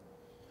Romans.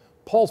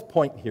 Paul's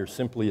point here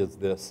simply is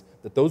this,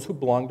 that those who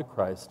belong to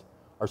Christ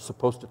are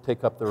supposed to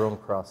take up their own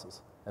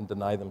crosses and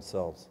deny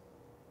themselves.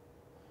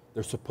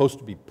 They're supposed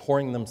to be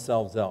pouring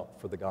themselves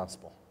out for the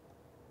gospel.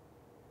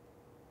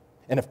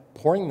 And if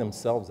pouring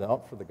themselves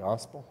out for the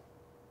gospel,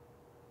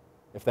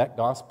 if that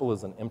gospel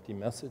is an empty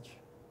message,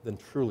 then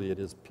truly it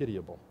is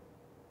pitiable.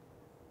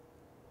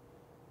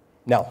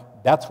 Now,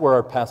 that's where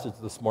our passage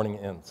this morning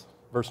ends,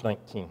 verse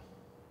 19.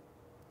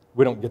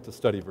 We don't get to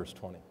study verse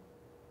 20.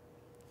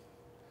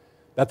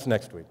 That's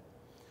next week.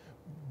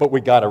 But we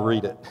got to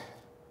read it.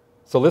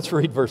 So let's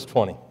read verse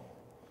 20.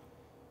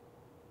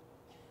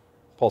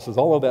 Paul says,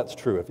 all of that's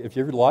true. If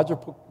your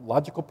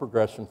logical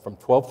progression from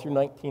 12 through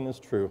 19 is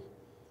true,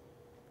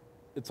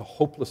 it's a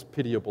hopeless,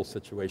 pitiable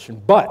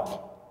situation.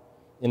 But,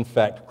 in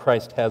fact,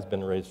 Christ has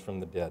been raised from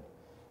the dead,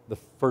 the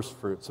first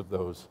fruits of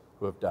those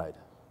who have died.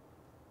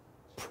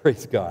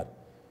 Praise God.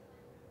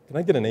 Can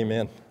I get an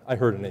amen? I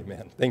heard an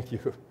amen. Thank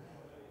you.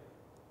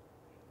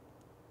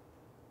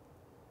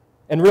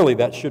 And really,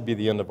 that should be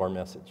the end of our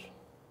message.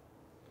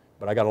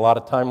 But I got a lot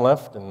of time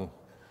left, and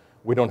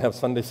we don't have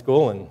Sunday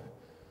school, and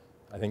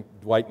I think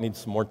Dwight needs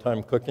some more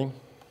time cooking.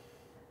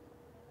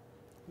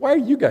 Why are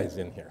you guys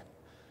in here?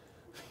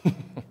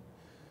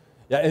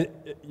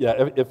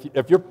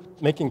 If you're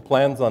making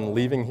plans on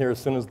leaving here as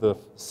soon as the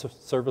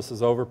service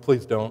is over,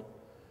 please don't.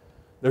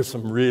 There's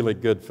some really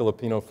good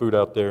Filipino food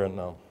out there, and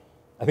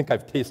I think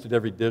I've tasted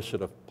every dish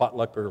at a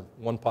potluck or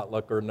one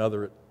potluck or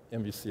another at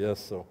MVCS,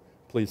 so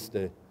please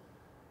stay.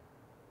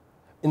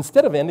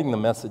 Instead of ending the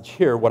message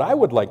here, what I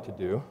would like to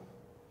do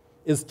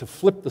is to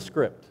flip the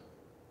script.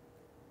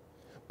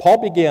 Paul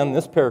began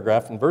this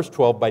paragraph in verse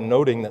 12 by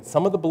noting that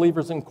some of the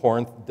believers in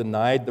Corinth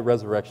denied the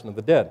resurrection of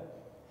the dead.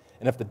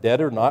 And if the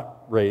dead are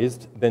not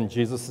raised, then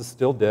Jesus is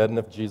still dead. And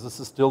if Jesus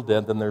is still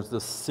dead, then there's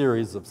this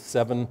series of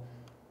 7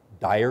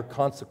 dire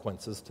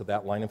consequences to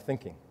that line of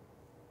thinking.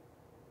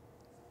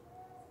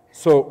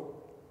 So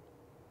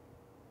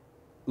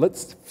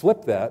let's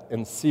flip that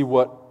and see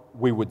what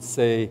we would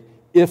say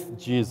if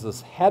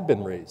Jesus had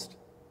been raised.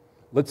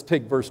 Let's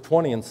take verse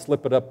 20 and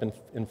slip it up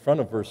in front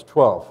of verse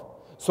 12.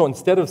 So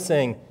instead of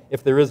saying,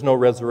 if there is no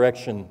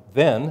resurrection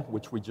then,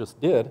 which we just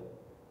did,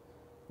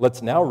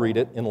 let's now read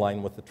it in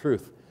line with the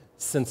truth.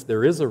 Since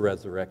there is a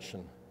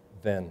resurrection,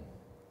 then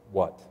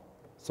what?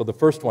 So the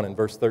first one in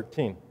verse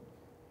 13.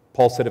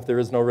 Paul said, if there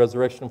is no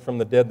resurrection from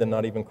the dead, then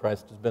not even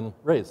Christ has been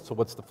raised. So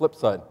what's the flip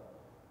side?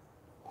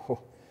 Oh,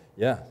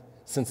 yeah,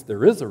 since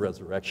there is a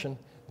resurrection,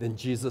 then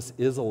Jesus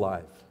is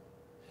alive.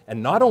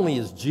 And not only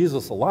is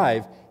Jesus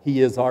alive, he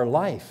is our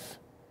life.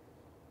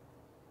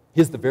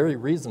 He is the very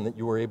reason that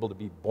you were able to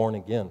be born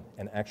again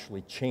and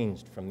actually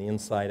changed from the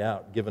inside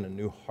out, given a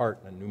new heart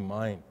and a new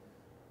mind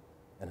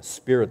and a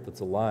spirit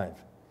that's alive,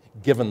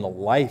 given the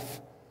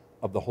life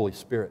of the Holy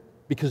Spirit,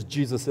 because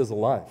Jesus is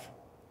alive.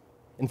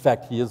 In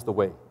fact, he is the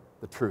way,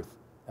 the truth,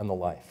 and the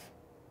life.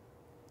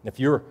 And if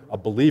you're a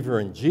believer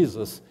in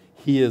Jesus,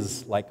 he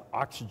is like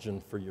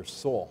oxygen for your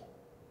soul.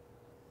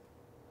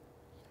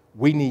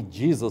 We need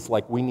Jesus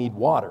like we need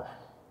water.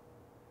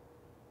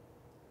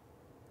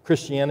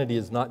 Christianity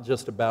is not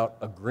just about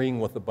agreeing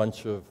with a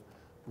bunch of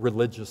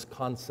religious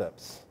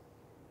concepts.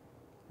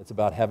 It's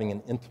about having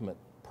an intimate,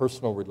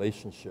 personal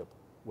relationship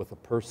with a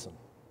person,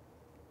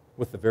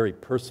 with the very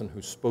person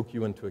who spoke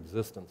you into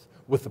existence,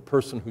 with the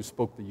person who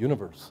spoke the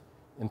universe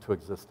into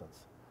existence.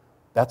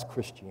 That's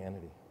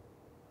Christianity.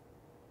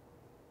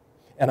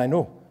 And I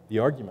know the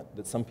argument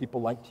that some people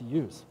like to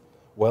use.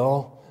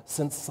 Well,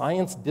 since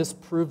science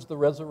disproves the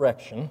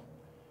resurrection,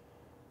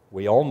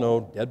 we all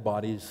know dead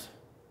bodies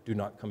do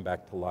not come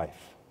back to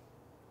life.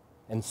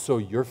 And so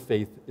your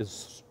faith is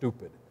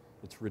stupid.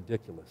 It's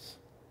ridiculous.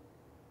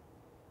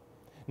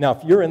 Now,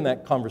 if you're in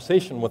that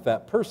conversation with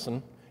that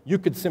person, you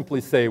could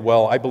simply say,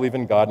 well, I believe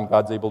in God and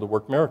God's able to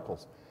work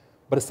miracles.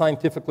 But a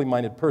scientifically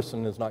minded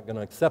person is not going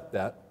to accept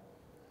that.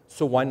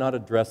 So why not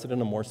address it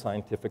in a more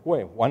scientific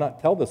way? Why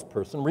not tell this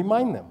person,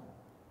 remind them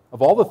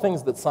of all the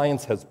things that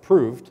science has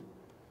proved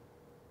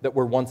that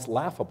were once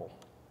laughable?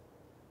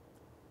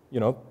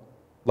 You know,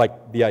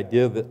 like the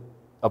idea that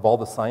of all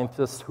the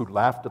scientists who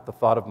laughed at the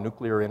thought of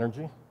nuclear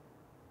energy.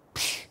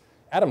 Psh,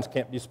 atoms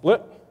can't be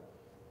split.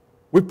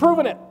 We've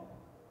proven it.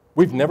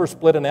 We've never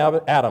split an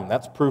atom.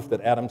 That's proof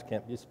that atoms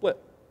can't be split.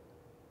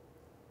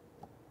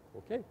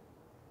 Okay.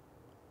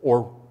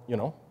 Or, you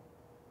know,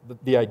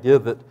 the idea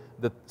that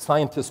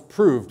scientists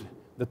proved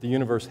that the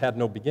universe had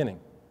no beginning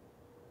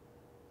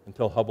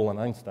until Hubble and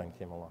Einstein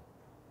came along.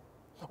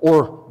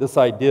 Or this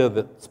idea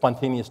that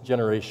spontaneous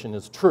generation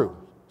is true.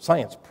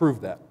 Science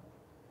proved that.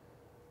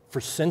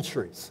 For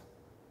centuries,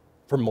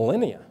 for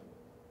millennia,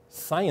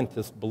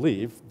 scientists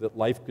believed that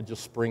life could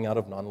just spring out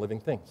of non-living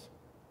things.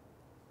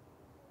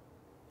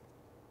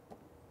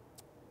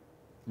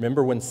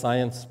 Remember when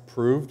science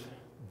proved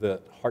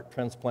that heart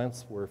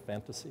transplants were a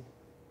fantasy?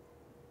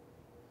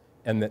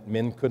 And that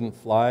men couldn't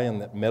fly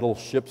and that metal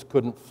ships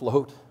couldn't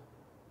float?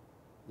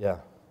 Yeah.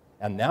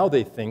 And now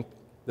they think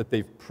that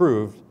they've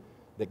proved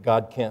that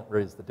God can't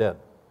raise the dead.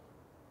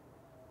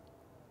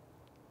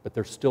 But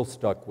they're still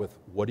stuck with,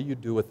 what do you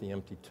do with the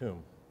empty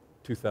tomb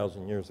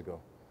 2,000 years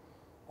ago?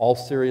 All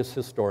serious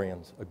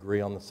historians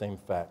agree on the same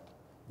fact.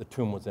 The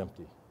tomb was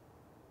empty.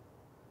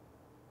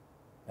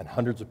 And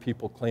hundreds of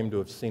people claim to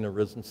have seen a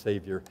risen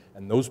Savior,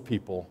 and those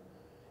people,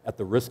 at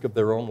the risk of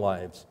their own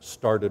lives,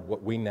 started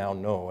what we now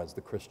know as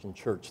the Christian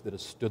church that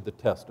has stood the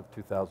test of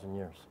 2,000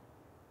 years.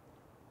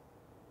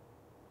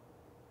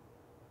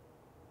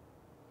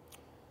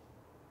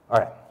 All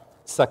right,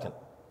 second.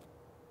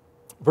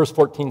 Verse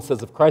 14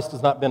 says, if Christ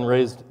has not been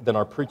raised, then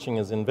our preaching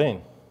is in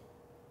vain.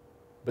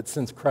 But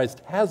since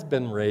Christ has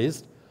been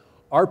raised,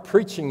 our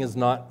preaching is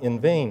not in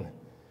vain.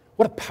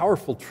 What a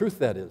powerful truth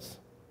that is.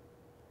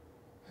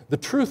 The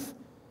truth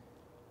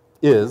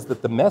is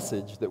that the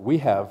message that we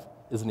have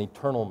is an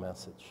eternal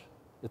message.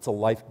 It's a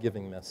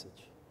life-giving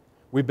message.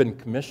 We've been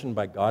commissioned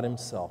by God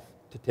himself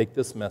to take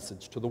this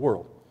message to the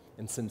world.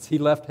 And since he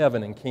left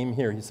heaven and came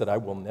here, he said, I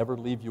will never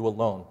leave you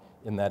alone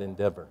in that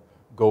endeavor.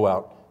 Go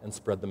out and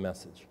spread the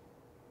message.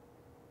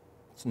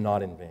 It's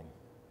not in vain.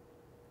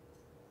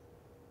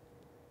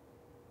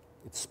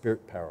 It's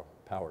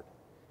spirit-powered.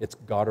 It's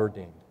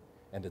God-ordained,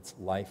 and it's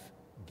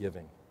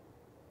life-giving.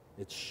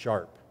 It's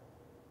sharp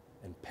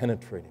and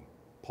penetrating.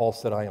 Paul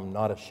said, I am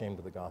not ashamed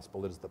of the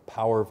gospel. It is the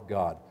power of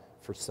God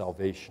for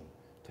salvation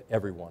to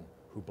everyone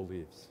who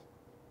believes.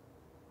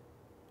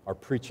 Our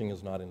preaching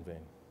is not in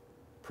vain.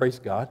 Praise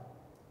God.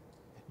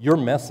 Your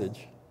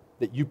message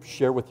that you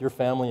share with your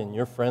family and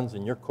your friends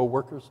and your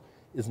coworkers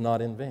is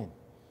not in vain.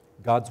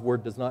 God's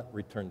word does not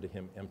return to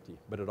him empty,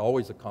 but it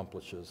always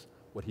accomplishes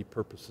what he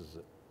purposes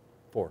it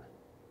for.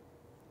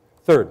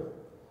 Third,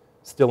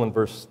 still in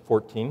verse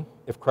 14,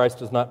 if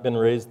Christ has not been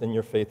raised, then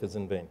your faith is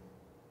in vain.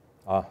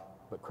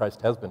 But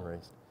Christ has been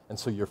raised, and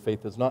so your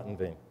faith is not in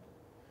vain.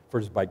 For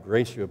it is by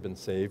grace you have been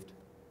saved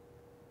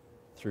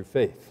through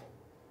faith.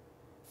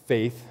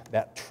 Faith,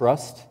 that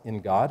trust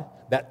in God,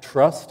 that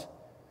trust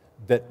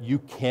that you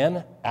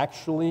can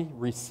actually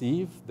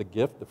receive the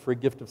gift, the free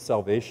gift of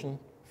salvation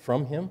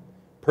from him,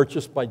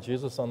 purchased by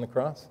Jesus on the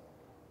cross,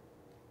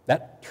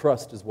 that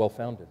trust is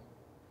well-founded.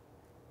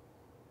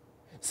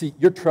 See,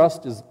 your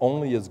trust is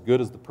only as good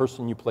as the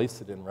person you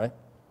place it in, right?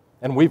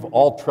 And we've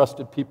all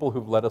trusted people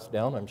who've let us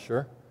down, I'm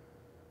sure.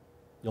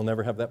 You'll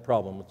never have that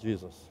problem with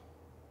Jesus.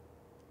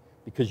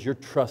 Because your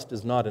trust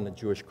is not in a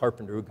Jewish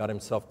carpenter who got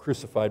himself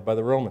crucified by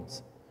the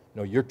Romans.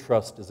 No, your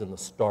trust is in the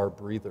star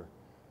breather.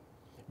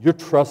 Your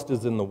trust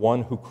is in the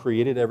one who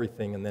created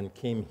everything and then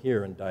came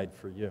here and died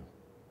for you.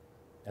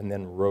 And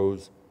then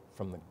rose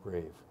from the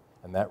grave.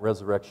 And that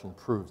resurrection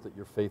proves that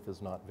your faith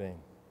is not vain.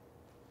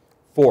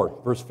 4,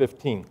 verse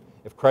 15.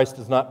 If Christ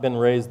has not been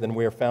raised, then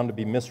we are found to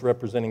be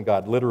misrepresenting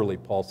God. Literally,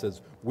 Paul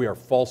says, we are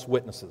false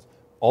witnesses.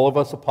 All of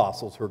us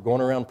apostles who are going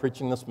around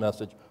preaching this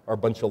message are a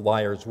bunch of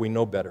liars. We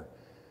know better.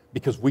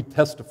 Because we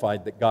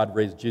testified that God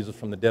raised Jesus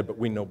from the dead, but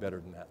we know better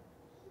than that.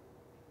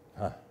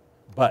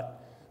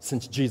 But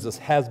since Jesus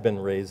has been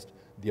raised,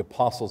 the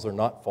apostles are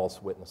not false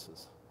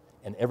witnesses.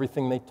 And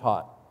everything they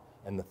taught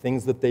and the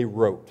things that they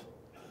wrote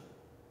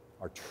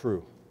are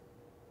true.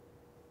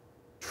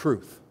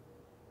 Truth.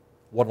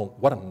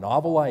 What a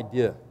novel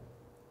idea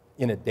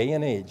in a day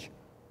and age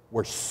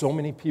where so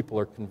many people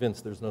are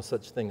convinced there's no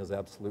such thing as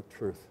absolute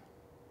truth.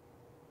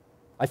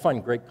 I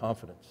find great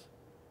confidence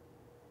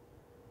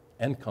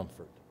and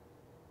comfort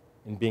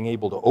in being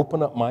able to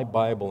open up my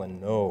Bible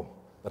and know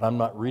that I'm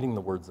not reading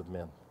the words of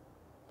men,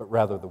 but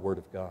rather the Word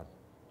of God.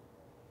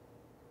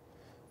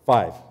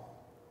 5,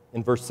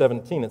 in verse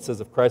 17, it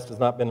says, if Christ has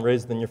not been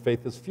raised, then your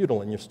faith is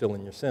futile and you're still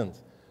in your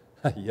sins.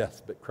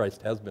 Yes, but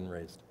Christ has been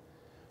raised.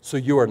 So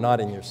you are not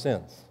in your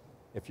sins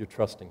if you're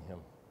trusting him.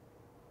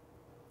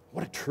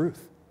 What a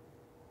truth.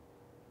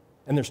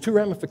 And there's 2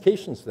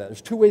 ramifications to that.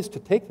 There's 2 ways to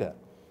take that.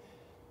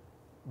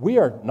 We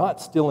are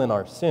not still in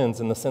our sins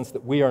in the sense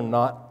that we are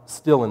not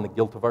still in the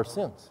guilt of our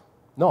sins.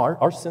 No,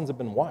 our sins have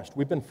been washed.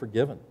 We've been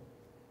forgiven.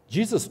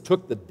 Jesus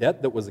took the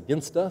debt that was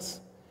against us,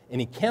 and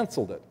he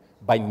canceled it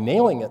by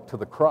nailing it to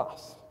the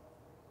cross.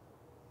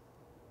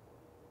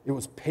 It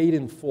was paid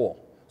in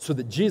full, so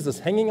that Jesus,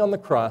 hanging on the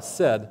cross,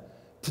 said,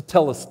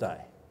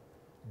 "Tetelestai,"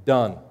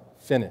 done,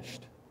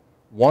 finished,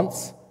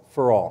 once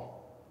for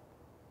all.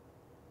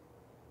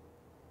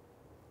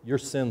 Your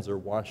sins are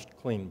washed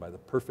clean by the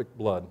perfect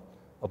blood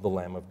of the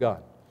Lamb of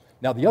God.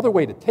 Now, the other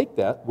way to take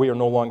that, we are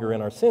no longer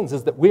in our sins,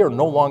 is that we are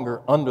no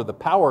longer under the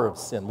power of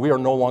sin. We are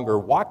no longer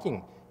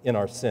walking in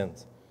our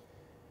sins.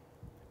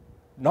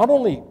 Not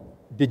only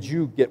did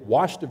you get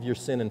washed of your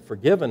sin and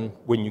forgiven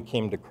when you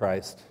came to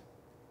Christ,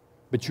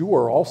 but you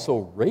were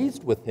also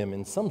raised with him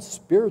in some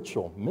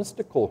spiritual,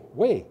 mystical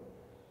way,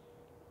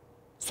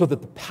 so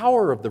that the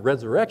power of the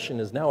resurrection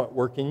is now at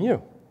work in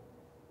you.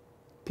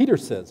 Peter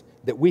says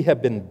that we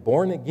have been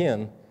born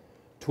again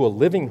to a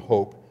living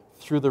hope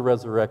through the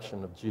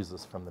resurrection of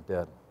Jesus from the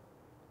dead.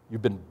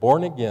 You've been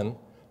born again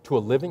to a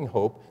living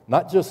hope,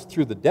 not just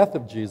through the death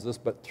of Jesus,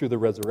 but through the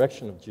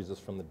resurrection of Jesus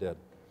from the dead.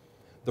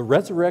 The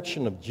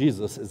resurrection of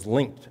Jesus is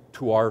linked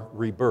to our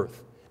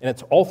rebirth, and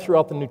it's all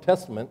throughout the New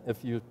Testament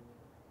if you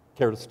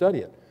care to study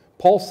it.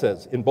 Paul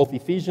says in both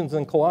Ephesians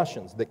and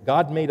Colossians that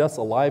God made us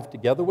alive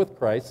together with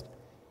Christ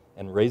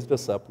and raised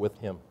us up with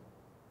him.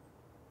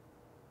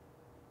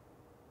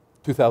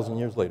 2,000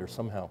 years later,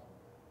 somehow.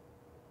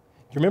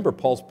 Do you remember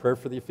Paul's prayer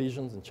for the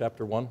Ephesians in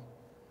chapter 1?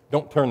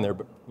 Don't turn there,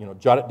 but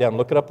jot it down,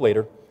 look it up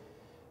later.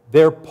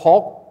 There,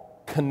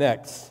 Paul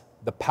connects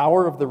the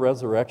power of the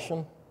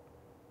resurrection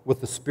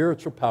with the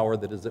spiritual power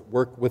that is at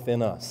work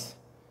within us.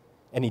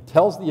 And he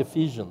tells the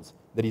Ephesians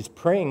that he's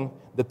praying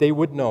that they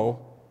would know,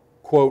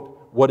 quote,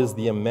 "what is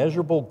the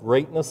immeasurable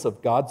greatness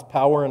of God's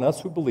power in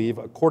us who believe,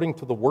 according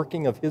to the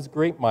working of his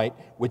great might,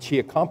 which he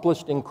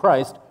accomplished in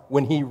Christ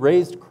when he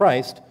raised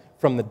Christ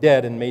from the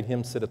dead and made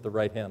him sit at the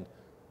right hand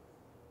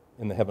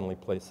in the heavenly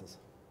places."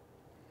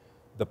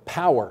 The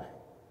power,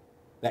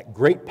 that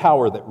great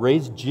power that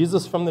raised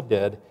Jesus from the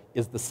dead,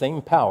 is the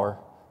same power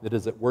that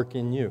is at work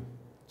in you,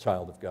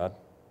 child of God.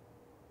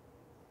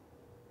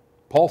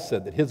 Paul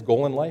said that his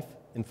goal in life,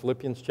 in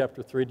Philippians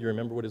chapter 3, do you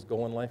remember what his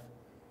goal in life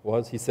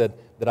was? He said,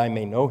 that I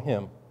may know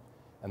him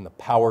and the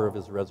power of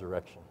his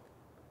resurrection.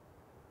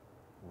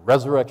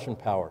 Resurrection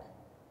power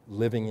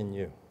living in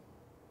you.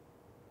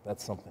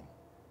 That's something.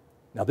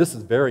 Now, this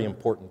is very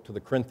important to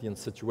the Corinthian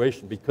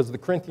situation because the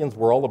Corinthians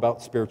were all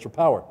about spiritual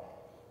power.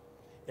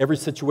 Every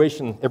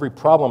situation, every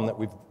problem that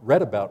we've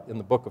read about in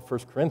the book of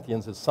 1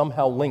 Corinthians is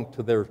somehow linked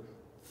to their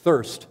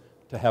thirst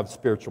to have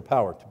spiritual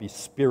power, to be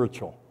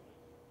spiritual.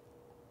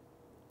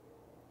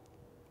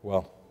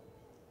 Well,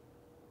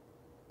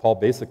 Paul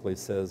basically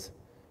says,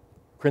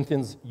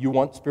 Corinthians, you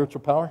want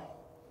spiritual power?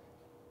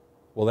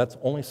 Well, that's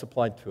only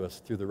supplied to us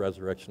through the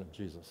resurrection of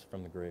Jesus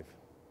from the grave.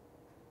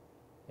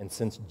 And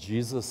since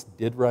Jesus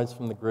did rise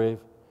from the grave,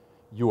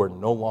 you are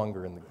no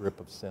longer in the grip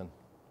of sin.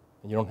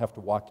 And you don't have to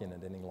walk in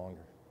it any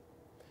longer.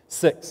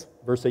 6,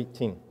 verse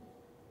 18, it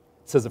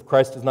says, if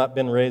Christ has not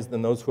been raised,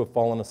 then those who have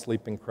fallen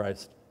asleep in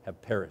Christ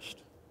have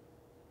perished.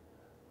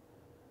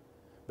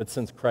 But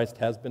since Christ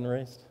has been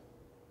raised,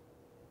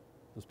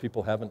 those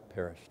people haven't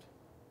perished.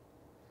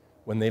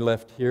 When they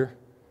left here,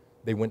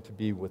 they went to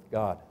be with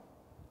God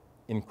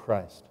in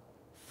Christ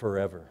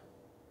forever.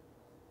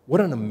 What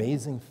an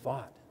amazing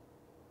thought.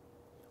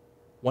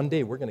 One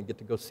day we're going to get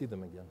to go see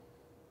them again.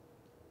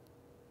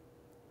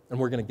 And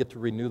we're going to get to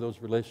renew those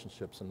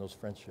relationships and those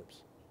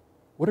friendships.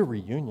 What a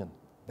reunion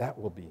that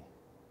will be.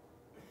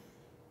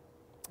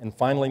 And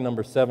finally,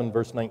 number 7,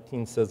 verse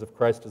 19 says, if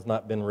Christ has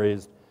not been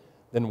raised,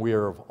 then we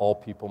are of all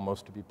people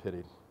most to be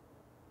pitied.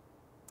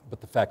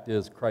 But the fact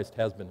is, Christ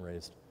has been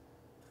raised.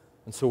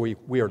 And so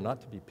we are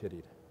not to be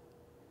pitied.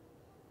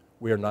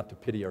 We are not to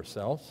pity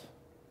ourselves.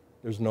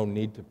 There's no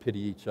need to pity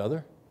each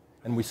other.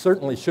 And we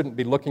certainly shouldn't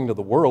be looking to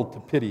the world to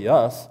pity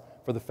us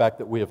for the fact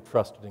that we have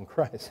trusted in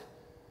Christ.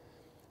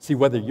 See,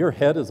 whether your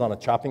head is on a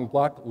chopping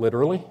block,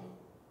 literally,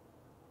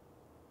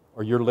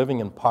 or you're living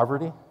in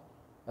poverty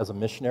as a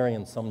missionary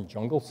in some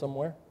jungle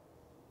somewhere,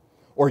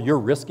 or you're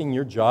risking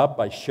your job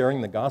by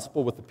sharing the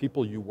gospel with the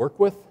people you work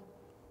with,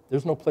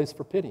 there's no place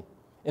for pity.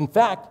 In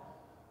fact,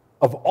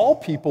 of all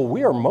people,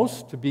 we are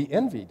most to be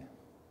envied.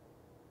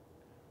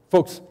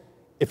 Folks,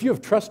 if you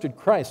have trusted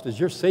Christ as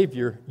your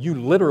Savior, you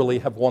literally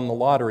have won the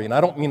lottery. And I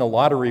don't mean a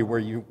lottery where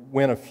you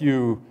win a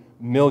few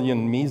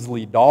million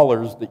measly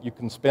dollars that you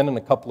can spend in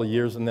a couple of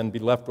years and then be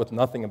left with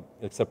nothing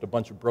except a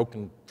bunch of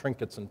broken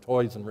trinkets and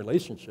toys and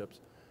relationships.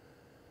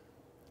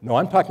 No,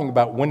 I'm talking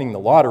about winning the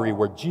lottery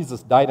where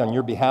Jesus died on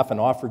your behalf and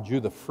offered you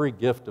the free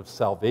gift of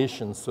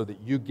salvation so that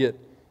you get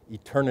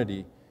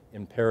eternity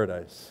in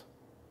paradise.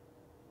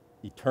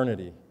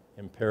 Eternity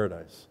in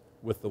paradise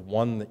with the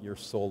one that your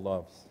soul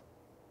loves.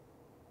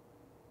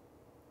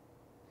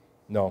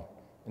 No,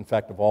 in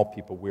fact, of all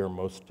people, we are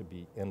most to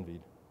be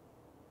envied.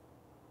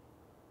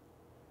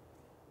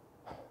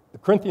 The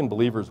Corinthian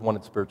believers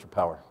wanted spiritual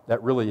power.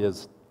 That really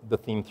is the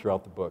theme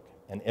throughout the book.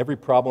 And every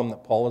problem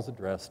that Paul has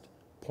addressed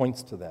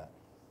points to that.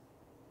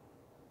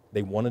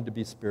 They wanted to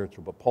be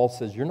spiritual. But Paul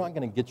says, you're not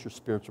going to get your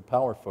spiritual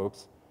power,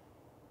 folks,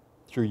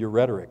 through your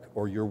rhetoric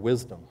or your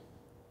wisdom,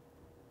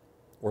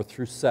 or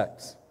through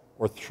sex,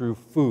 or through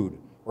food,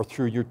 or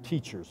through your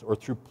teachers, or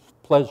through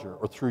pleasure,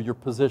 or through your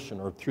position,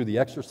 or through the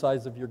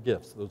exercise of your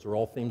gifts. Those are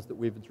all themes that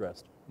we've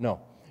addressed. No,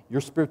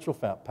 your spiritual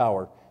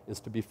power is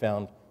to be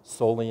found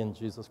solely in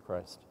Jesus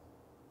Christ,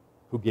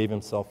 who gave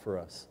himself for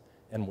us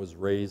and was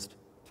raised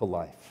to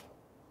life.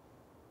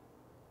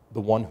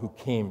 The one who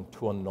came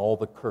to annul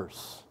the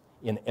curse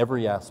in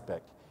every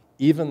aspect,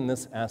 even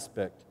this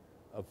aspect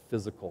of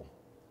physical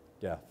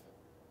death.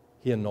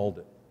 He annulled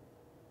it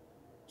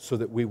so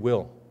that we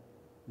will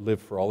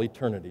live for all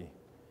eternity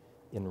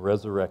in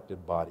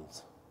resurrected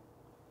bodies.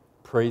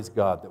 Praise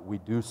God that we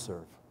do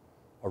serve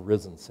a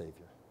risen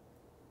Savior.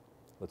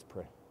 Let's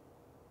pray.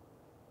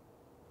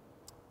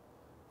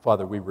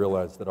 Father, we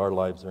realize that our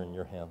lives are in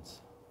your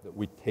hands, that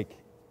we take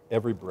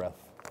every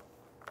breath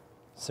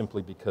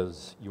simply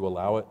because you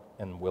allow it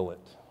and will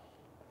it.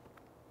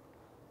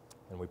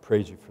 And we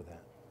praise you for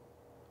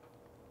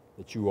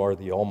that you are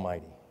the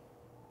Almighty.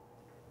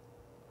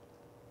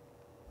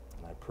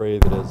 And I pray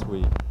that as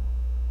we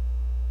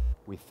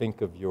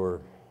think of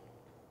your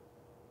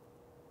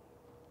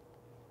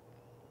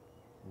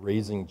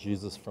raising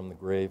Jesus from the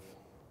grave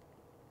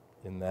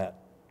in that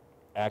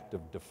act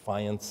of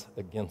defiance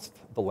against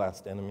the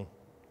last enemy,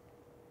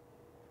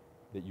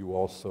 that you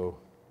also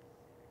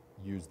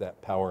use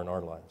that power in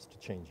our lives to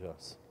change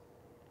us,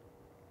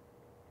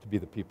 to be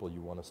the people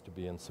you want us to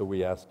be. And so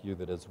we ask you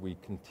that as we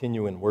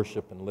continue in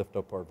worship and lift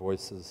up our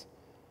voices,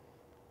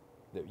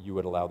 that you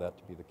would allow that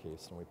to be the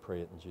case. And we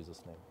pray it in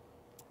Jesus' name.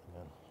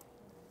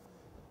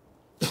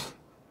 Amen.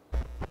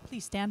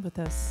 Please stand with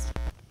us.